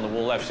bones on the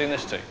wall there. I've seen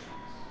this too.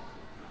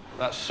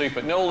 That's super.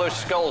 You know all those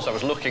skulls I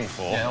was looking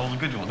for? Yeah, all the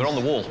good ones. They're on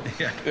the wall.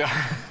 Yeah.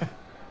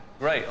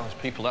 Great. Oh, there's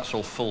people, that's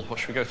all full. What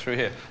should we go through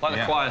here? Like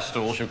the choir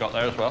stalls you've got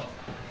there as well.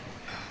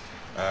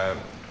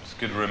 It's a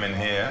good room in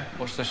here.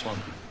 What's this one?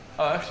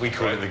 Oh, we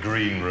call it the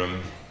green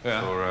room,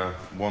 for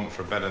want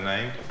for a better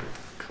name.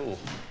 Cool.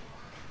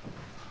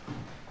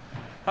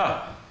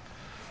 Huh.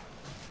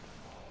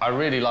 I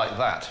really like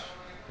that.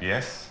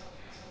 Yes.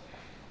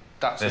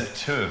 There's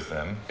two of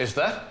them. Is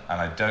there?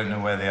 And I don't know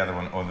where the other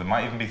one, or there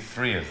might even be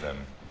 3 of them.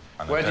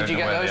 Where did you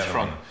get those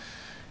from?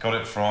 Got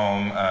it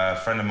from a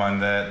friend of mine,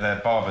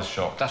 their barber's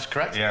shop. That's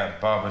correct? Yeah,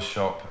 barber's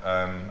shop,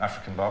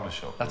 African barber's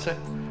shop. That's it.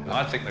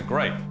 I think they're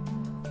great.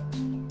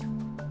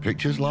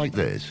 Pictures like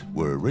this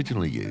were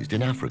originally used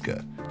in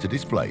Africa to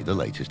display the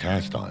latest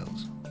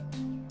hairstyles.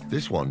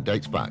 This one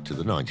dates back to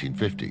the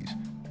 1950s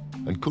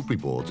and could be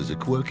bought as a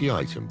quirky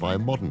item by a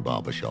modern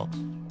barbershop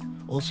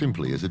or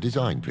simply as a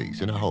design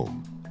piece in a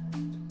home.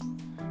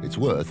 It's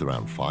worth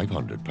around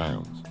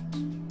 £500.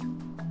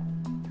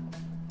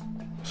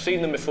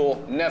 Seen them before,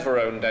 never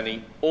owned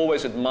any,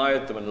 always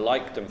admired them and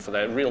liked them for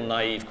their real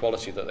naive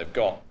quality that they've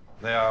got.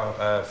 They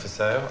are for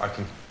sale. I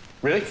can...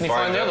 Really? Can you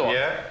find the other one?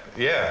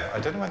 Yeah. I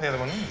don't know where the other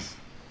one is.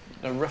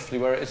 No, roughly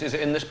where it is. Is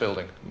it in this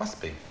building?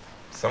 Must be.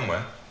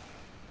 Somewhere.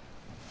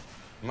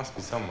 Must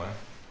be somewhere.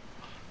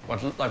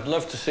 Well, I'd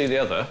love to see the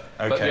other.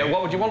 Okay. But yeah,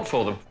 what would you want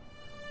for them?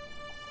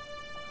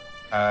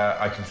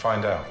 I can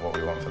find out what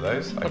we want for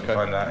those. I can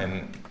find out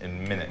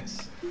in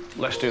minutes.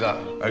 Let's do that.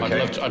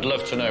 Okay. I'd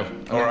love to know.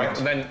 All right.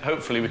 And then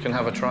hopefully we can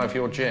have a try of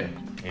your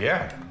gin.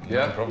 Yeah.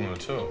 No problem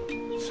at all.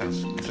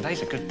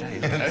 Today's a good day,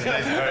 isn't it?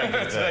 Today's a very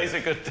good day. Today's a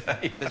good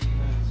day.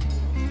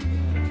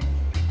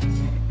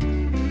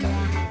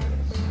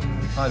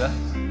 Hi there.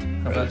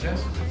 How about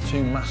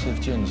 2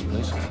 massive gins,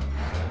 please?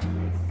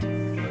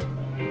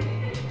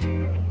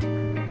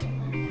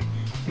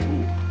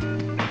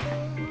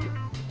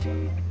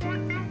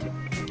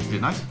 Is it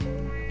nice?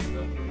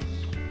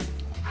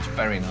 It's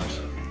very nice.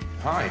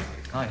 Hi.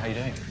 Hi, how you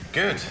doing?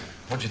 Good.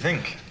 What do you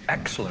think?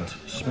 Excellent.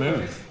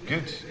 Smooth.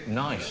 Good.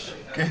 Nice.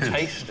 Good.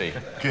 Tasty.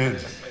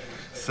 Good.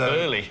 So,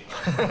 early.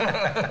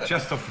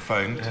 just off the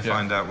phone to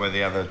find out where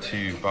the other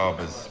 2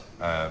 barbers'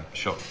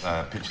 shop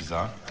pictures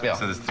are. Yeah.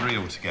 So there's 3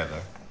 altogether.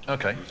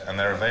 Okay. And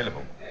they're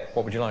available.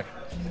 What would you like?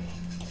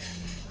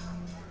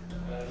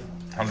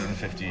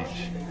 150 each.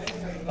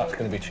 That's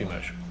going to be too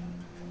much.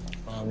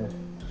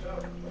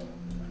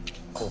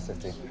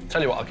 450.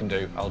 Tell you what I can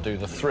do. I'll do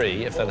the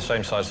 3 if they're the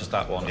same size as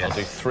that one. Yes. I'll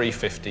do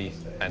 350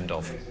 end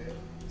of.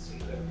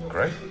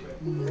 Great.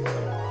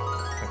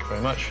 Thank you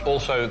very much.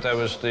 Also, there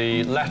was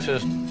the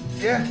letters.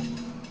 Yeah.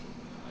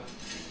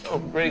 Oh,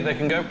 really? They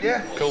can go?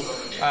 Yeah. Cool.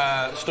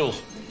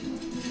 Stools.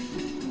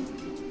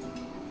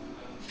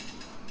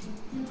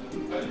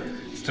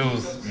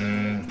 Stools,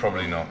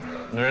 probably not.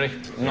 Really?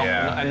 Not,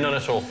 Yeah. and none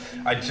at all?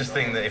 I just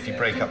think that if you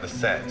break up the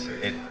set,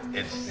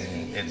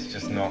 it's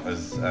just not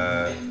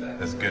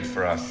as good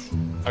for us.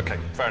 OK,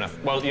 fair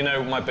enough. Well, you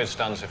know my bid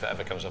stands if it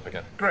ever comes up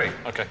again. Great.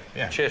 OK.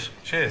 Yeah. Cheers.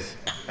 Cheers.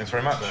 Thanks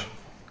very much.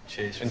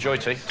 Cheers. Enjoy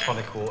tea.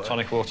 Tonic water.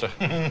 Tonic water.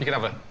 You can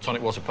have a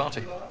tonic water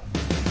party.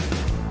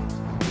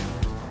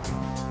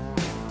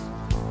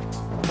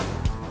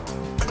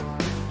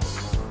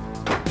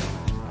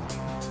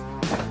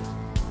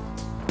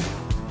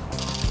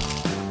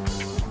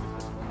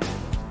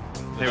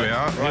 Here we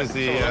are. Here's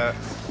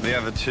the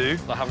other 2.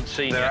 I haven't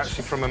seen They're yet.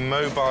 actually from a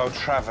mobile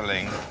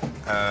travelling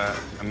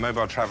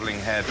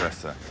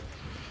hairdresser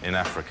in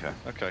Africa.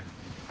 OK.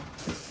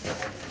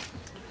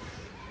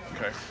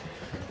 OK.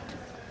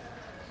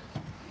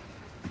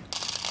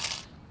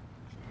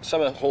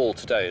 Summer haul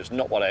today is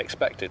not what I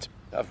expected.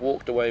 I've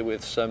walked away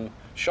with some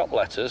shop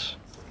letters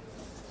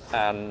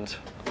and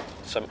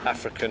some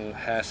African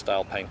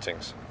hairstyle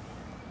paintings.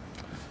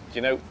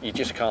 You know, you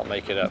just can't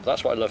make it up.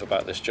 That's what I love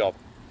about this job.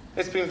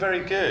 It's been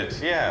very good,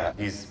 yeah.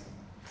 He's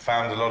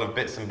found a lot of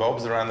bits and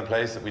bobs around the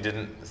place that we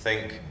didn't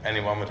think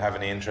anyone would have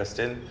any interest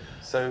in.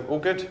 So, all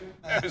good.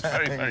 It was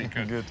very, very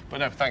good. Good. But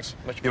no, thanks.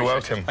 Much appreciated. You're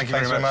welcome. Thank you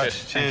Thanks very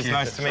much. Cheers.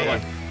 Nice to meet you.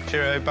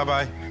 Cheerio.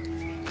 Bye-bye.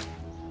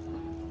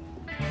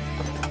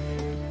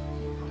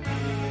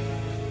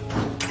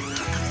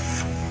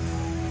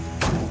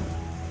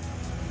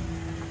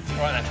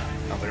 Right then.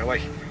 Have it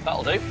away.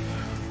 That'll do.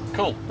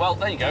 Cool. Well,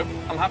 there you go.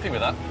 I'm happy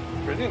with that.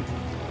 Brilliant.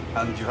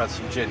 And you had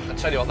some gin. I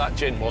tell you what, that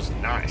gin was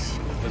nice.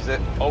 Was it?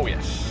 Oh,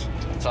 yes.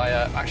 So I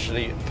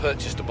actually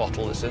purchased a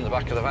bottle that's in the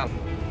back of the van.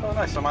 Oh,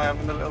 nice. Am I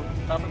having a little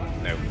dab of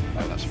that? No,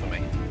 that's for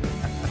me.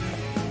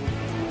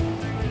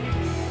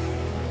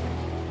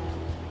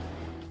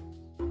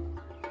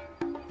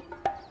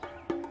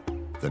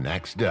 The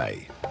next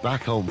day,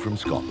 back home from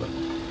Scotland.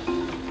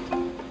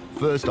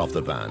 First off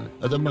the van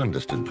are the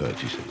Manderston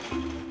purchases.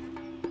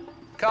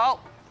 Carl,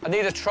 I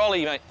need a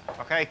trolley, mate.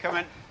 OK, come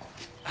in.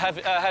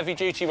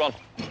 Heavy-duty one.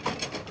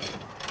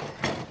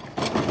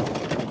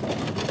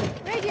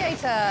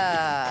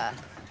 Radiator.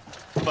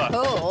 But,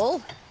 Cool.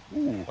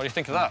 what do you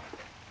think of that?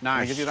 Nice.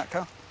 Can I give you that,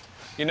 Carl?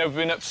 You know, we've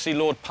been up to see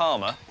Lord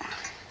Palmer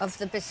Of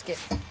the biscuit.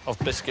 of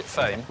biscuit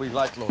fame. We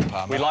like Lord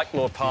Palmer. We like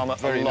Lord Palmer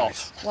Very a lot.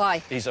 nice.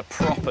 Why? He's a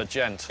proper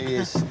gent. He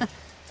is.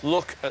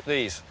 Look at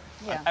these.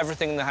 Yeah.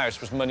 Everything in the house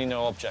was money,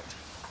 no object.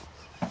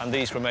 And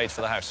these were made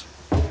for the house.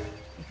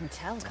 You can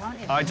tell, can't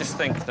you? I just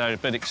think they're a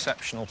bit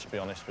exceptional, to be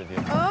honest with you.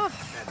 Oh,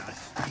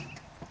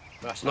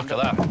 Look at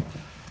that.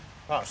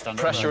 Oh, stand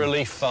up Pressure there.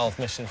 relief valve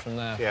missing from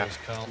there, Yeah, please,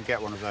 Carl. can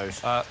get one of those.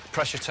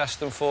 Pressure test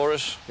them for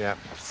us. Yeah.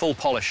 Full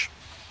polish.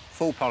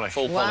 Full polish.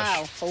 Full wow,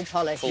 polish. full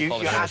polish. Full You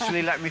polish.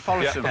 actually let me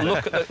polish Yeah, them.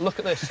 look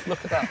at this.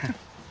 Look at that.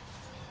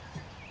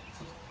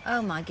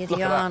 Oh, my giddy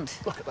Look at aunt.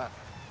 that. Look at that.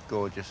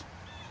 Gorgeous.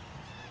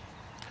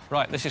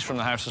 Right, this is from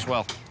the house as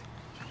well.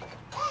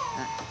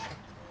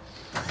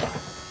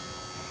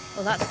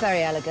 Well, that's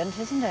very elegant,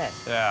 isn't it?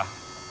 Yeah.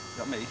 Is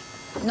that me?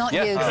 Not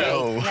Yeah. you, Jake.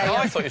 Oh, No,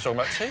 I thought you were talking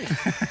about tea.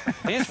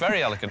 He is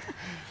very elegant.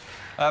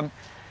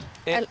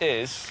 It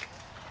is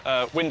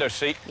window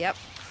seat, Yep.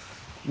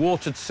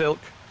 watered silk,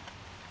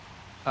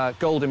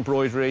 gold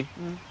embroidery.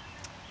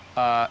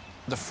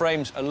 The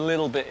frame's a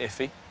little bit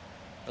iffy,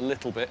 a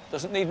little bit.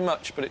 Doesn't need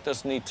much, but it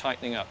does need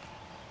tightening up.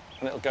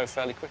 And it'll go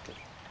fairly quickly.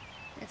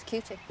 It's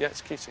cutie. Yeah,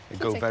 it's cutie.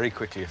 It'll go very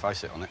quickly if I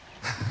sit on it.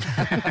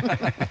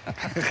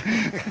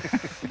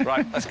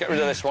 Right, let's get rid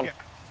of this one.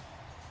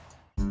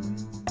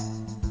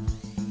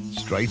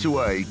 Straight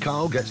away,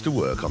 Carl gets to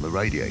work on the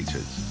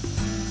radiators.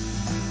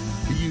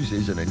 He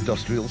uses an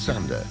industrial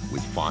sander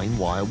with fine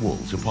wire wool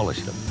to polish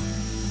them.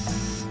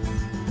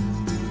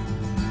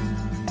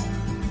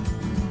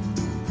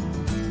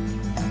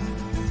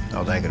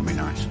 Oh, they're going to be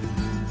nice.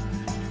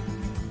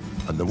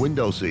 And the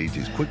window seat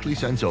is quickly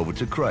sent over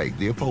to Craig,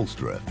 the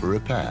upholsterer, for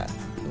repair.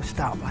 We'll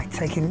start by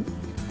taking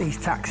these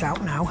tacks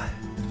out now.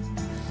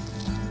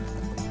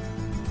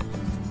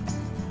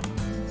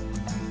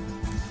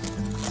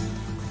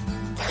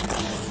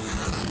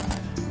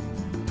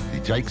 He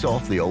takes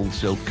off the old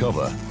silk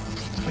cover.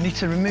 We need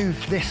to remove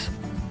this.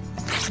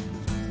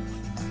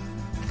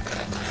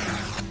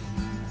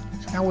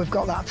 So now we've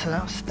got that to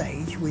that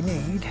stage, we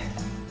need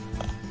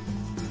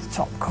the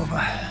top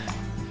cover.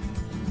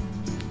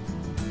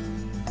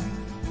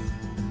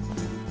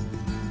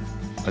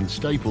 And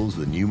staples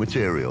the new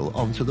material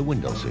onto the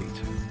window seat.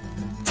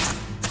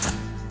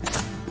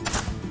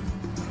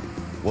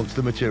 Once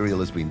the material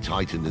has been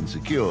tightened and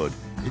secured,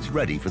 it's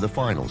ready for the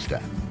final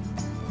step.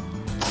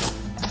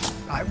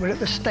 Right, we're at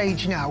the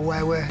stage now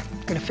where we're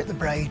going to fit the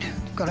braid.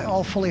 We've got it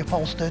all fully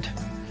upholstered,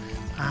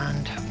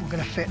 and we're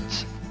going to fit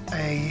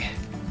a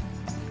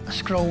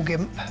scroll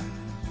gimp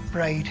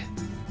braid.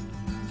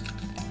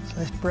 So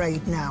this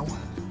braid now,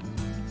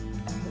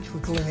 which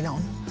we're gluing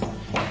on,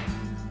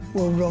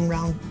 will run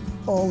round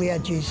all the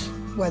edges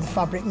where the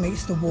fabric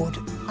meets the wood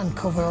and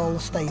cover all the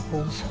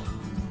staples.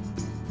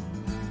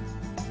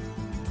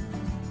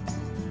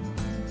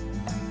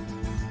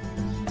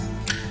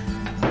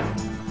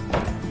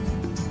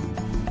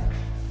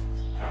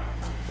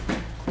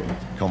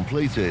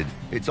 Completed,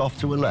 it's off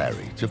to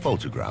Larry to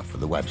photograph for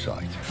the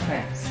website.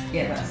 Correct.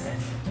 Yeah, that's it.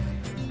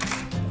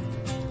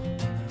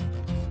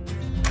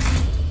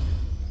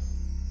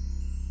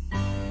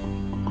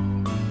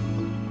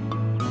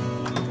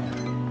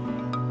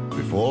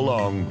 Before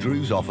long,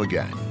 Drew's off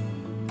again.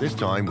 This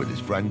time with his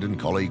friend and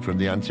colleague from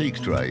the antiques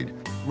trade,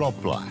 Rob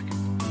Black.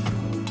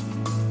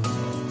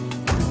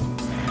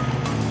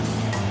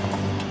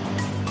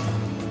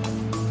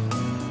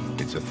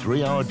 It's a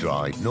 3-hour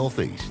drive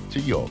northeast to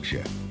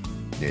Yorkshire,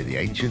 near the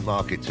ancient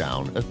market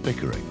town of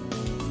Pickering.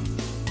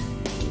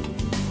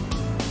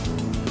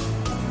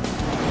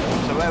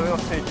 So where are we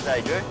off to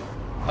today, Drew?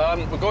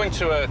 We're going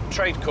to a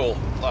trade call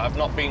that I've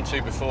not been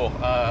to before.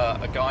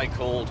 A guy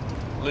called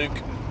Luke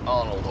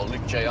Arnold, or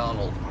Luke J.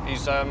 Arnold.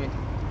 He's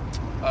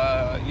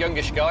a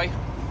youngish guy,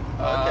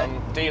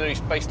 dealer. He's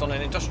based on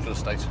an industrial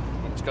estate.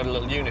 He's got a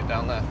little unit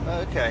down there.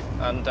 Okay.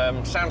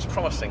 And sounds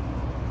promising.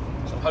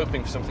 So I'm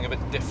hoping for something a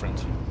bit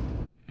different.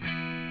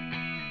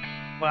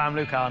 Well, I'm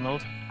Luke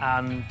Arnold,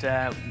 and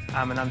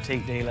I'm an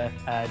antique dealer,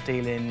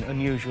 dealing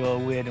unusual,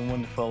 weird and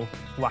wonderful,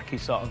 wacky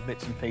sort of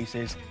bits and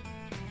pieces.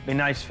 Be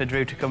nice for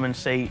Drew to come and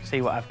see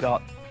what I've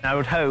got. I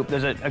would hope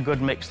there's a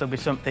good mix. There'll be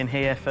something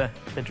here for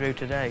Drew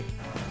today.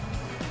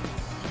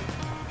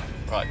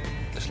 Right,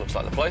 this looks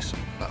like the place.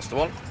 That's the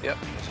one. Yep,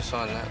 there's a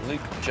sign there.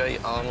 Luke J.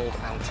 Arnold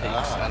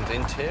Antiques and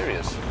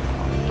Interiors.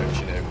 Don't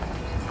you know?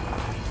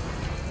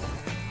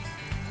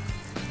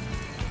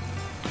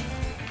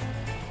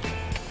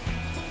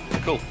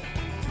 Cool.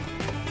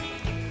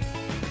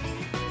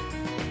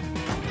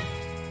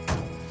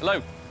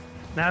 Hello.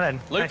 Now then,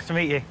 Luke. nice to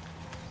meet you.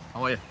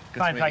 How are you? Good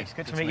Fine, to meet thanks. you.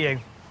 Good to meet you.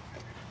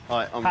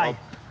 Hi, I'm Hi. Rob.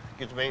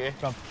 Good to meet you.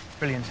 Rob,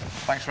 brilliant.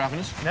 Thanks for having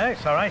us. No,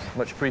 it's all right.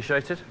 Much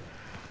appreciated.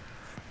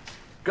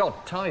 God,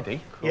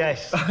 tidy. Cool.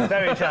 Yes,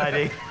 very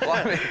tidy. Well,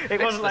 I mean,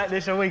 it wasn't like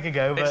this a week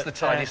ago, but... It's the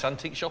tidiest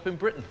antique shop in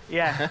Britain.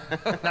 Yeah,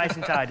 nice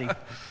and tidy.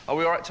 Are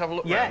we all right to have a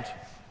look round?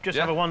 Just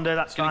have a wander,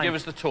 that's Can fine. you give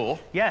us the tour?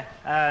 Yeah.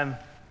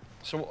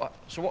 So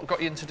what got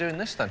you into doing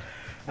this, then?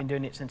 I've been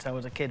doing it since I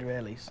was a kid,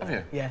 really. So, Have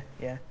you? Yeah,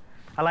 yeah.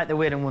 I like the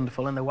weird and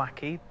wonderful and the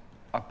wacky.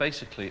 I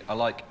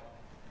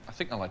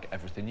think I like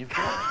everything you've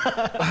got.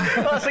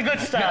 Well, that's a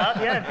good start.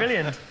 Yeah,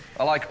 brilliant.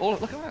 I like all...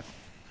 Look at that.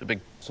 It's a big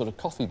sort of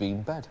coffee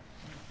bean bed.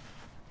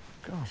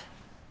 God.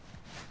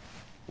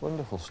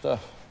 Wonderful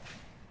stuff.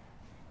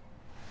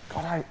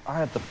 God, I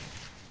had the...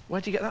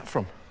 Where'd you get that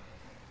from?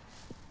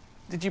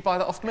 Did you buy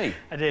that off me?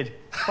 I did.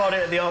 Bought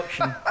it at the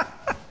auction.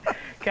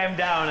 Came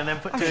down and then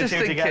put two and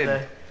two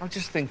together. I'm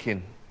just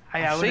thinking,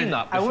 Hey, I've seen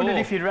that before. I wondered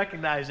if you'd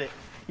recognise it.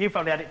 You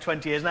probably had it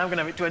 20 years, now I'm going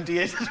to have it 20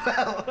 years as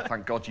well.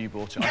 Thank God you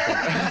bought it,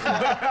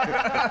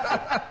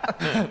 I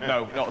think.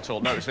 No, not at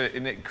all. No, it's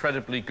an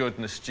incredibly good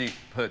and astute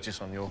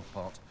purchase on your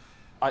part.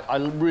 I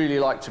really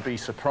like to be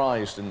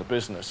surprised in the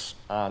business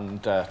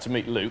and to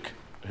meet Luke,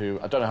 who,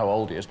 I don't know how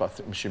old he is, but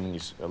I'm assuming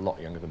he's a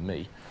lot younger than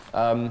me.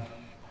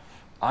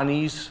 And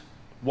he's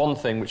one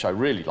thing which I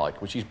really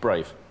like, which he's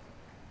brave.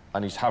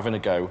 And he's having a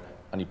go,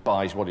 and he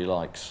buys what he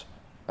likes.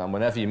 And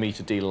whenever you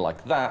meet a dealer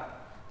like that,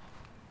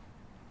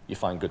 you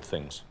find good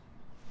things.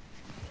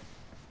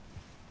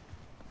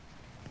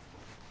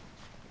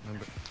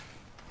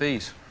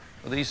 These?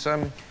 Are these,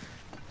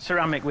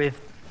 Ceramic with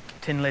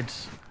tin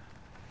lids.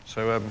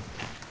 So,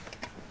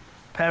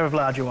 Pair of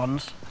larger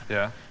ones.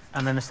 Yeah.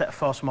 And then a set of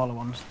 4 smaller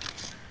ones.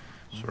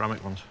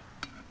 Ceramic ones.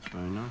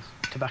 Very nice.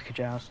 Tobacco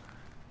jars.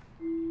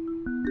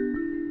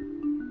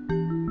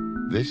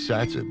 This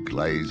set of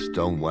glazed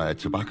stoneware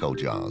tobacco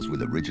jars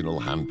with original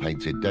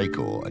hand-painted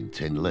decor and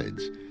tin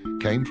lids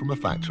came from a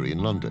factory in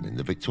London in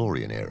the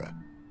Victorian era.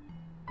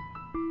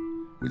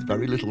 With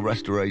very little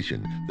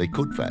restoration, they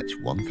could fetch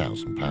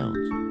 £1,000.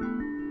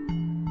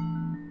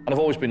 And I've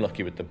always been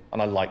lucky with them,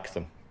 and I like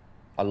them.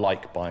 I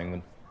like buying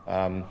them.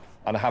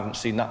 And I haven't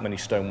seen that many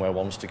stoneware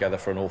ones together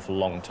for an awful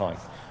long time.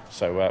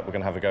 So we're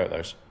going to have a go at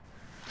those.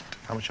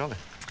 How much are they?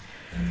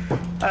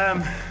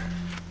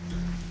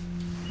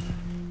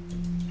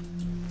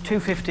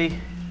 £250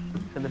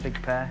 for the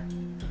big pair,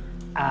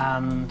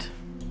 and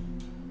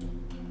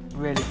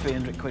really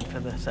 300 quid for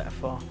the set of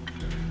 4.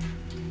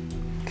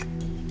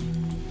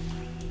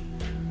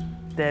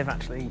 They've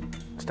actually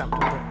stamped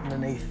up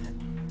underneath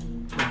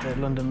with the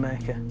London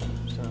maker,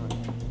 so,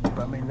 but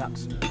I mean,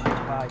 that's fine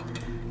to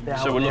buy.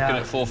 So we're looking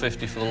at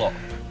 £450 for the lot?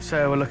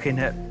 So we're looking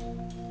at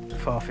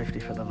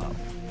 £450 for the lot.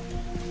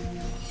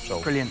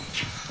 Sold. Brilliant.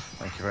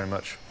 Thank you very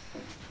much.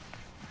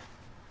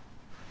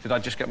 Did I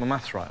just get my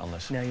maths right on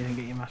this? No, you didn't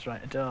get your maths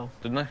right at all.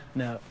 Didn't I?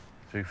 No.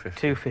 250.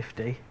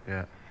 250.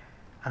 Yeah.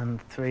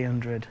 And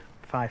 300,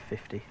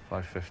 550.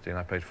 550, and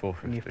I paid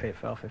 450. And you've paid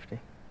 450.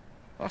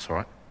 That's all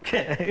right.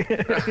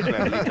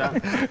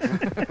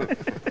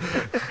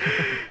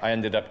 I I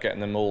ended up getting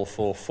them all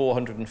for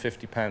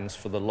 £450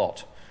 for the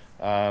lot.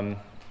 I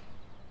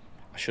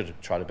should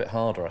have tried a bit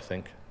harder, I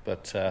think,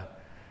 but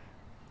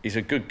he's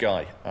a good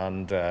guy,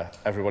 and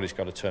everybody's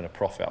got to turn a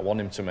profit. I want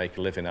him to make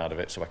a living out of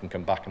it so I can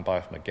come back and buy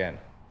them again.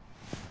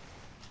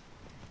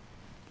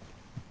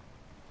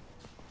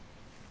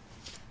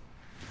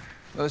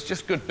 There's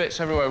just good bits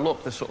everywhere.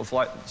 Look, there's sort of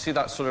like, see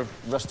that sort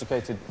of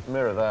rusticated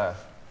mirror there?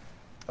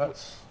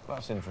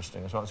 That's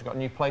interesting as well. It's got a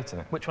new plate in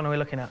it. Which one are we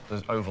looking at?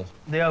 There's oval.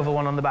 The oval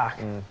one on the back?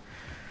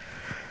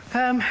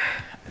 I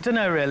don't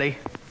know, really.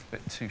 It's a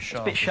bit too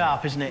sharp. It's a bit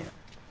sharp, isn't it?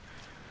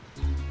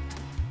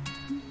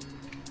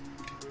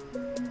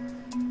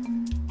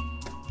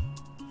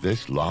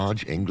 This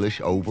large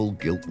English oval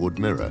giltwood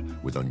mirror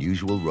with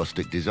unusual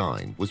rustic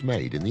design was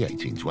made in the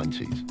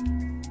 1820s.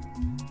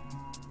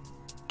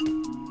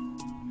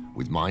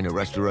 With minor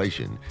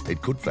restoration,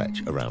 it could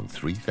fetch around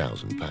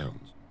 £3,000.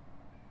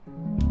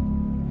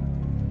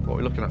 What are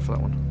we looking at for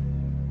that one?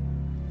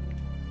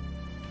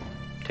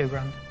 £2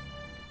 grand.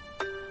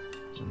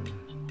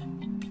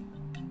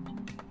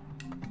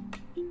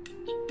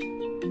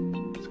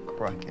 It's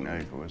cracking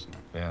oval, isn't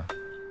it? Yeah.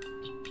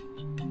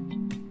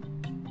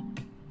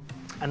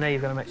 I know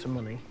you're going to make some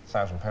money.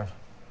 £1,000.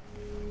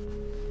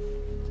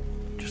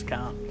 Just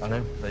can't. I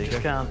know. There you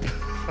Just go. can't. I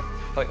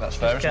think that's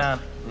fair. Just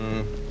can't.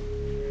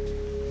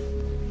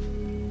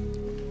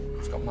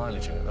 It's got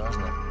mileage in it, though,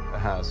 hasn't it? It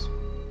has.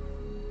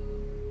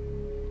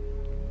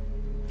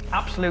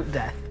 Absolute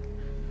death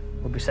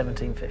would be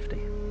 1750.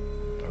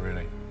 Oh,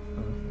 really?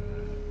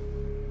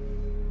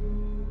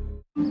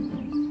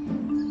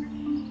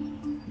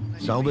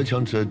 Salvage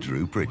hunter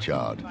Drew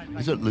Pritchard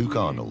is at Luke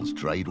Arnold's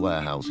trade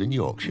warehouse in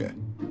Yorkshire.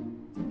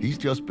 He's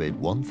just bid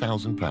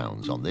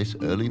 £1,000 on this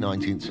early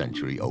 19th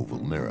century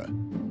oval mirror.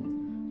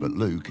 But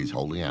Luke is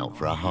holding out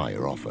for a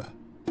higher offer.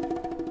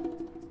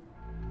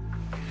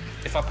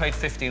 If I paid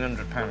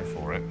 £1,500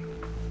 for it...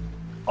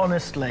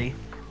 Honestly,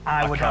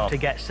 I would have can't. to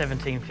get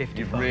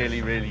 1750. You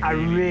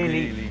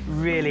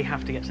really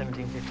have to get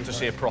 1750 to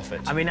see a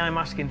profit. I mean, I'm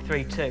asking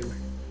 3.2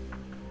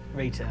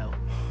 retail.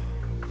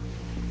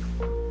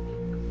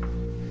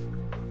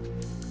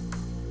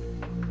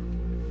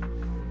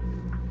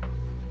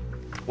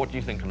 What do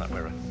you think on that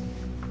mirror?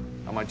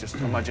 Am I just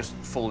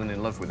falling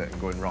in love with it and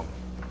going wrong?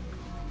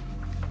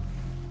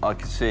 I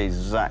can see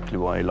exactly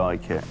why you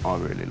like it. I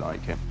really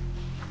like it.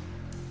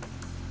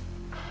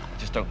 I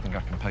just don't think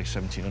I can pay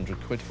 1,700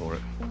 quid for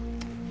it.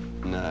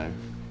 No.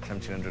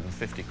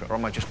 1,750 quid. Or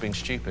am I just being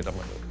stupid? Am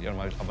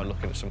I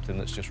looking at something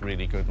that's just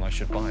really good and I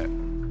should buy it?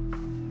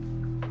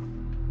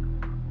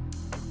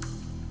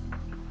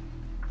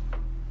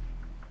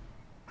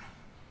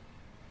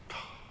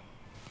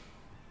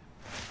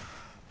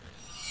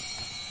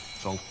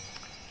 Sold.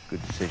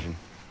 Good decision.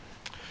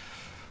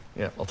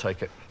 Yeah, I'll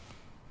take it.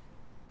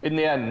 In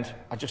the end,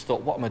 I just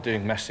thought, what am I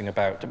doing messing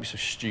about? Don't be so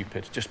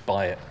stupid, just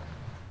buy it.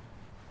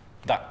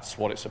 That's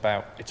what it's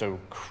about. It's a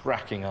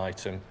cracking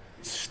item,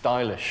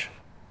 stylish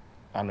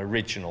and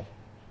original,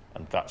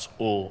 and that's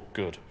all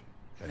good.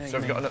 Okay. So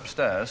we've got an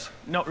upstairs.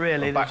 Not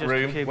really. A back there's just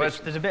room. A few bits.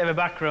 There's a bit of a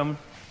back room.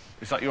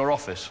 Is that your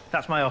office?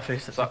 That's my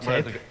office. That's That's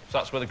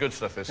where the good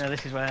stuff is? No,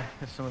 this is where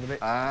there's some of the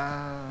bits.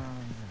 Ah,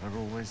 there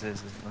always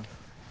is, isn't there?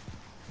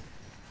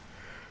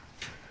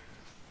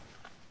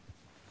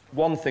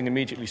 One thing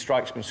immediately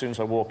strikes me as soon as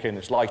I walk in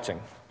is lighting.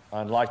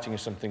 And lighting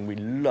is something we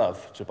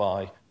love to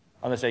buy.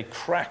 And there's a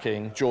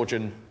cracking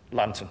Georgian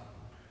lantern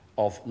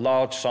of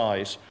large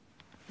size.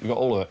 You got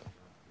all of it?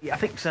 Yeah, I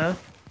think so.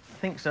 I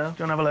think so. Do you want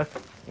to have a look?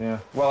 Yeah.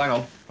 Well,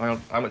 hang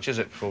on. How much is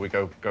it before we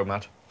go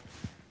mad?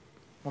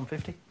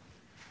 150.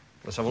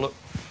 Let's have a look.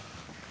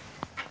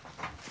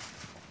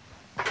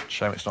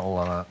 Shame it's not all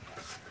like that.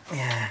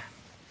 Yeah.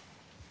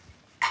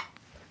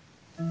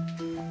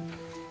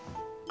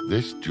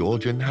 This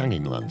Georgian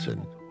hanging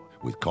lantern,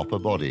 with copper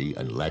body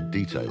and lead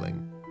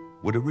detailing,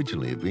 would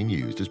originally have been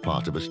used as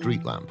part of a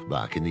street lamp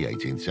back in the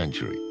 18th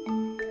century.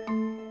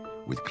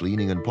 With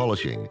cleaning and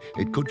polishing,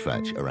 it could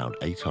fetch around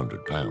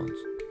 £800.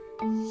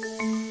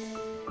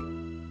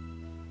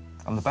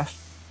 And the best?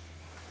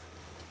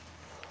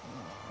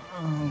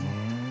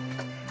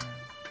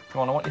 Go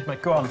on, I want you to make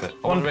a profit.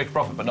 I want to make a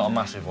profit, but not a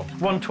massive one.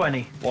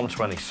 120.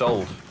 120,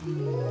 sold.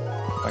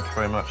 Thank you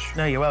very much.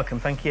 No, you're welcome,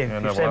 thank you.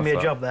 Yeah, You've saved me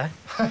a job there.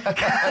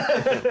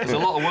 There's a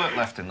lot of work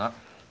left in that.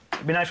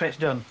 It'd be nice when it's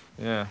done.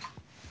 Yeah.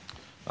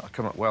 That'll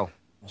come up well.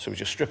 So we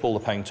just strip all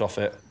the paint off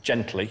it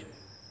gently,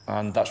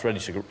 and that's ready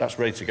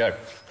to go.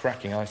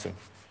 Cracking item.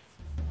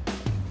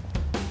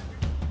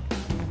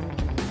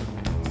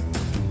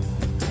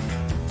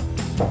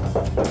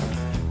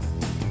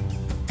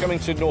 Coming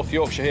to North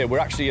Yorkshire here, we're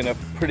actually in a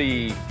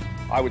pretty,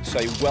 I would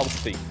say,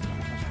 wealthy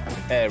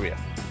area.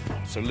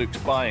 So Luke's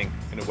buying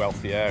in a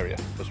wealthy area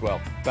as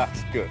well.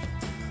 That's good.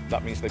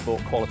 That means they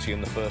bought quality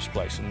in the first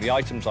place. And the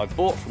items I've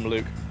bought from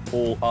Luke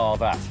all are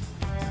that.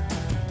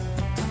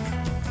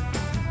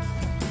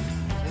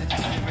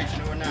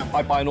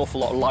 I buy an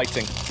awful lot of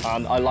lighting,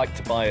 and I like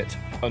to buy it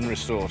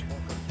unrestored.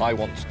 I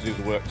want to do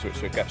the work to it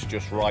so it gets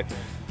just right.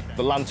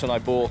 The lantern I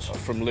bought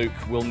from Luke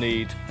will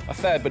need a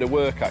fair bit of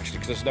work, actually,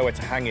 because there's nowhere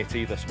to hang it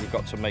either, so we've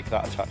got to make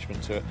that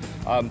attachment to it.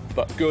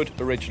 But good,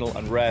 original,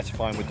 and rare to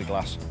find with the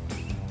glass.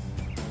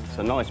 It's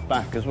a nice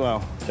back as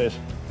well. It is.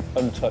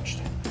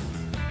 Untouched.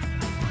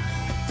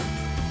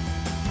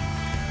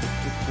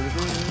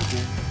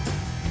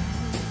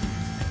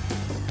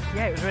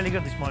 Yeah, it was really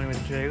good this morning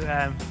with Drew.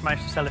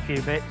 Managed to sell a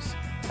few bits.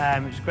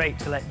 It was great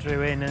to let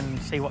Drew in and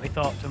see what he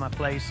thought to my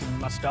place and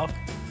my stock.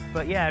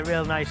 But yeah, a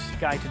real nice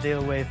guy to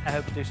deal with. I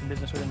hope to do some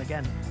business with him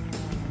again.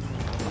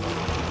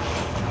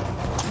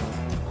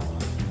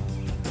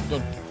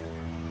 Good.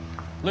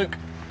 Luke,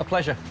 a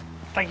pleasure.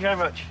 Thank you very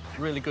much.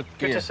 Really good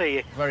gear. Good to see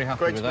you. Very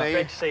happy with that.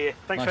 Great to see you.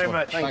 Thanks nice very one.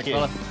 much. Thank you.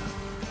 Fella.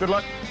 Good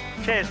luck.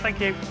 Cheers,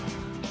 thank you.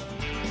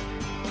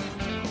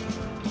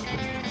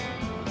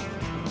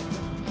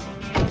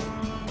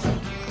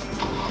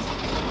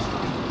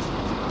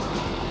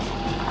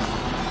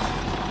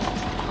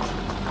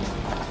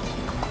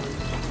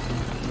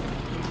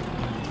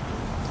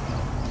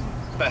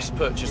 Best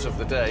purchase of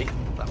the day,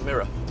 that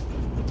mirror.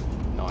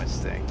 Nice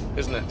thing.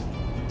 Isn't it?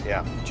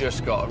 Yeah.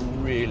 Just got a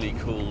really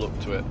cool look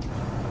to it.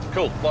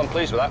 Cool, well, I'm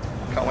pleased with that.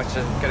 Can't wait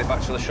to get it back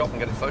to the shop and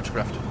get it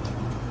photographed.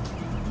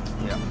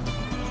 Yeah.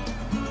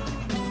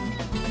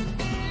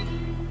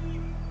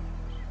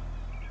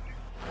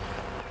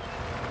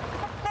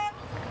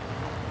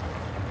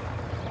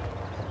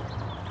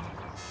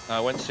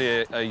 I went to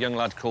see a young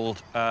lad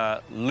called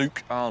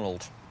Luke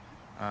Arnold,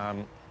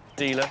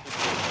 dealer.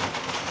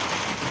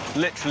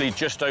 Literally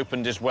just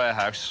opened his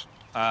warehouse,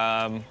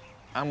 and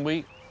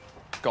we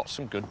got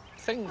some good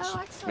things. Oh,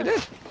 excellent. We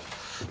did.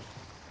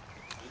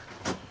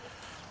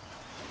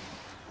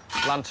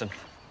 Lantern.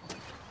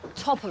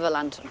 Top of a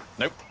lantern?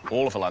 Nope,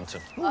 all of a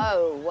lantern.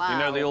 Oh, wow. You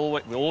know, we're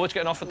always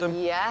getting offered them.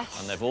 Yes.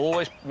 And they're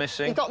always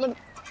missing. You've got the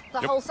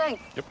Yep. whole thing?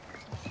 Yep.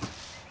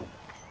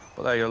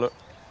 But there you go, look.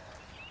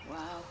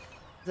 Wow.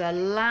 The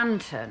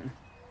lantern,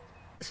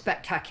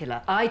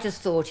 spectacular. I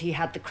just thought he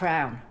had the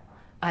crown.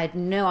 I had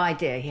no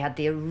idea he had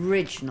the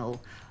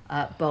original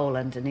bowl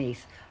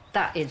underneath.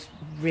 That is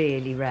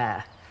really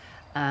rare.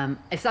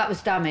 If that was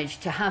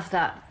damaged, to have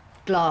that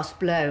glass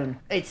blown,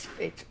 it's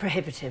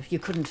prohibitive. You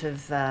couldn't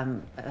have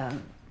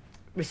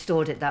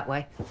restored it that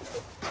way.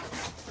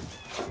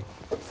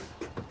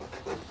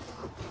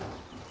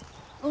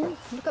 Oh,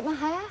 look at my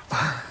hair.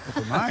 Look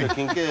at mine.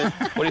 Looking good.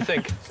 What do you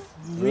think?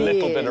 Really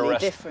Little bit of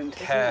different,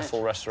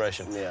 careful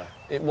restoration. Yeah.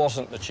 It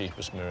wasn't the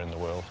cheapest mirror in the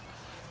world,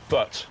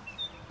 but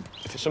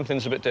if it's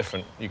something's a bit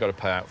different, you've got to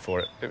pay out for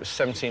it. It was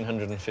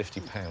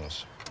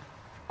 £1,750.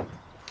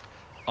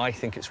 I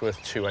think it's worth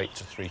 2.8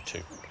 to 3.2.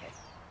 Okay.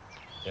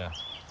 Yeah.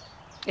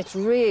 It's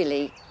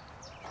really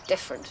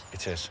different.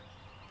 It is.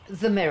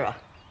 The mirror.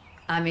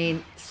 I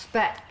mean,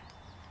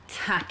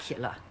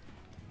 spectacular.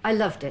 I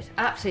loved it,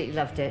 absolutely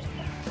loved it.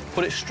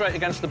 Put it straight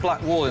against the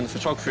black wall in the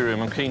photography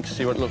room. I'm keen to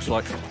see what it looks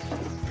like.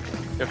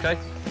 You OK?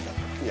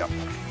 Yep.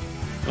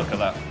 Look at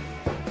that.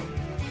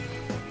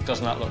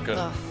 Doesn't that look good?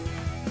 Oh.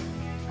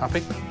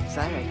 Happy?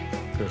 Very.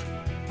 Good.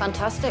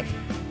 Fantastic.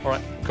 All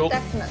right, cool.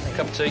 Definitely.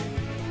 Cup of tea.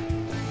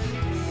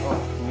 Oh,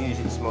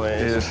 music's my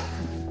ears.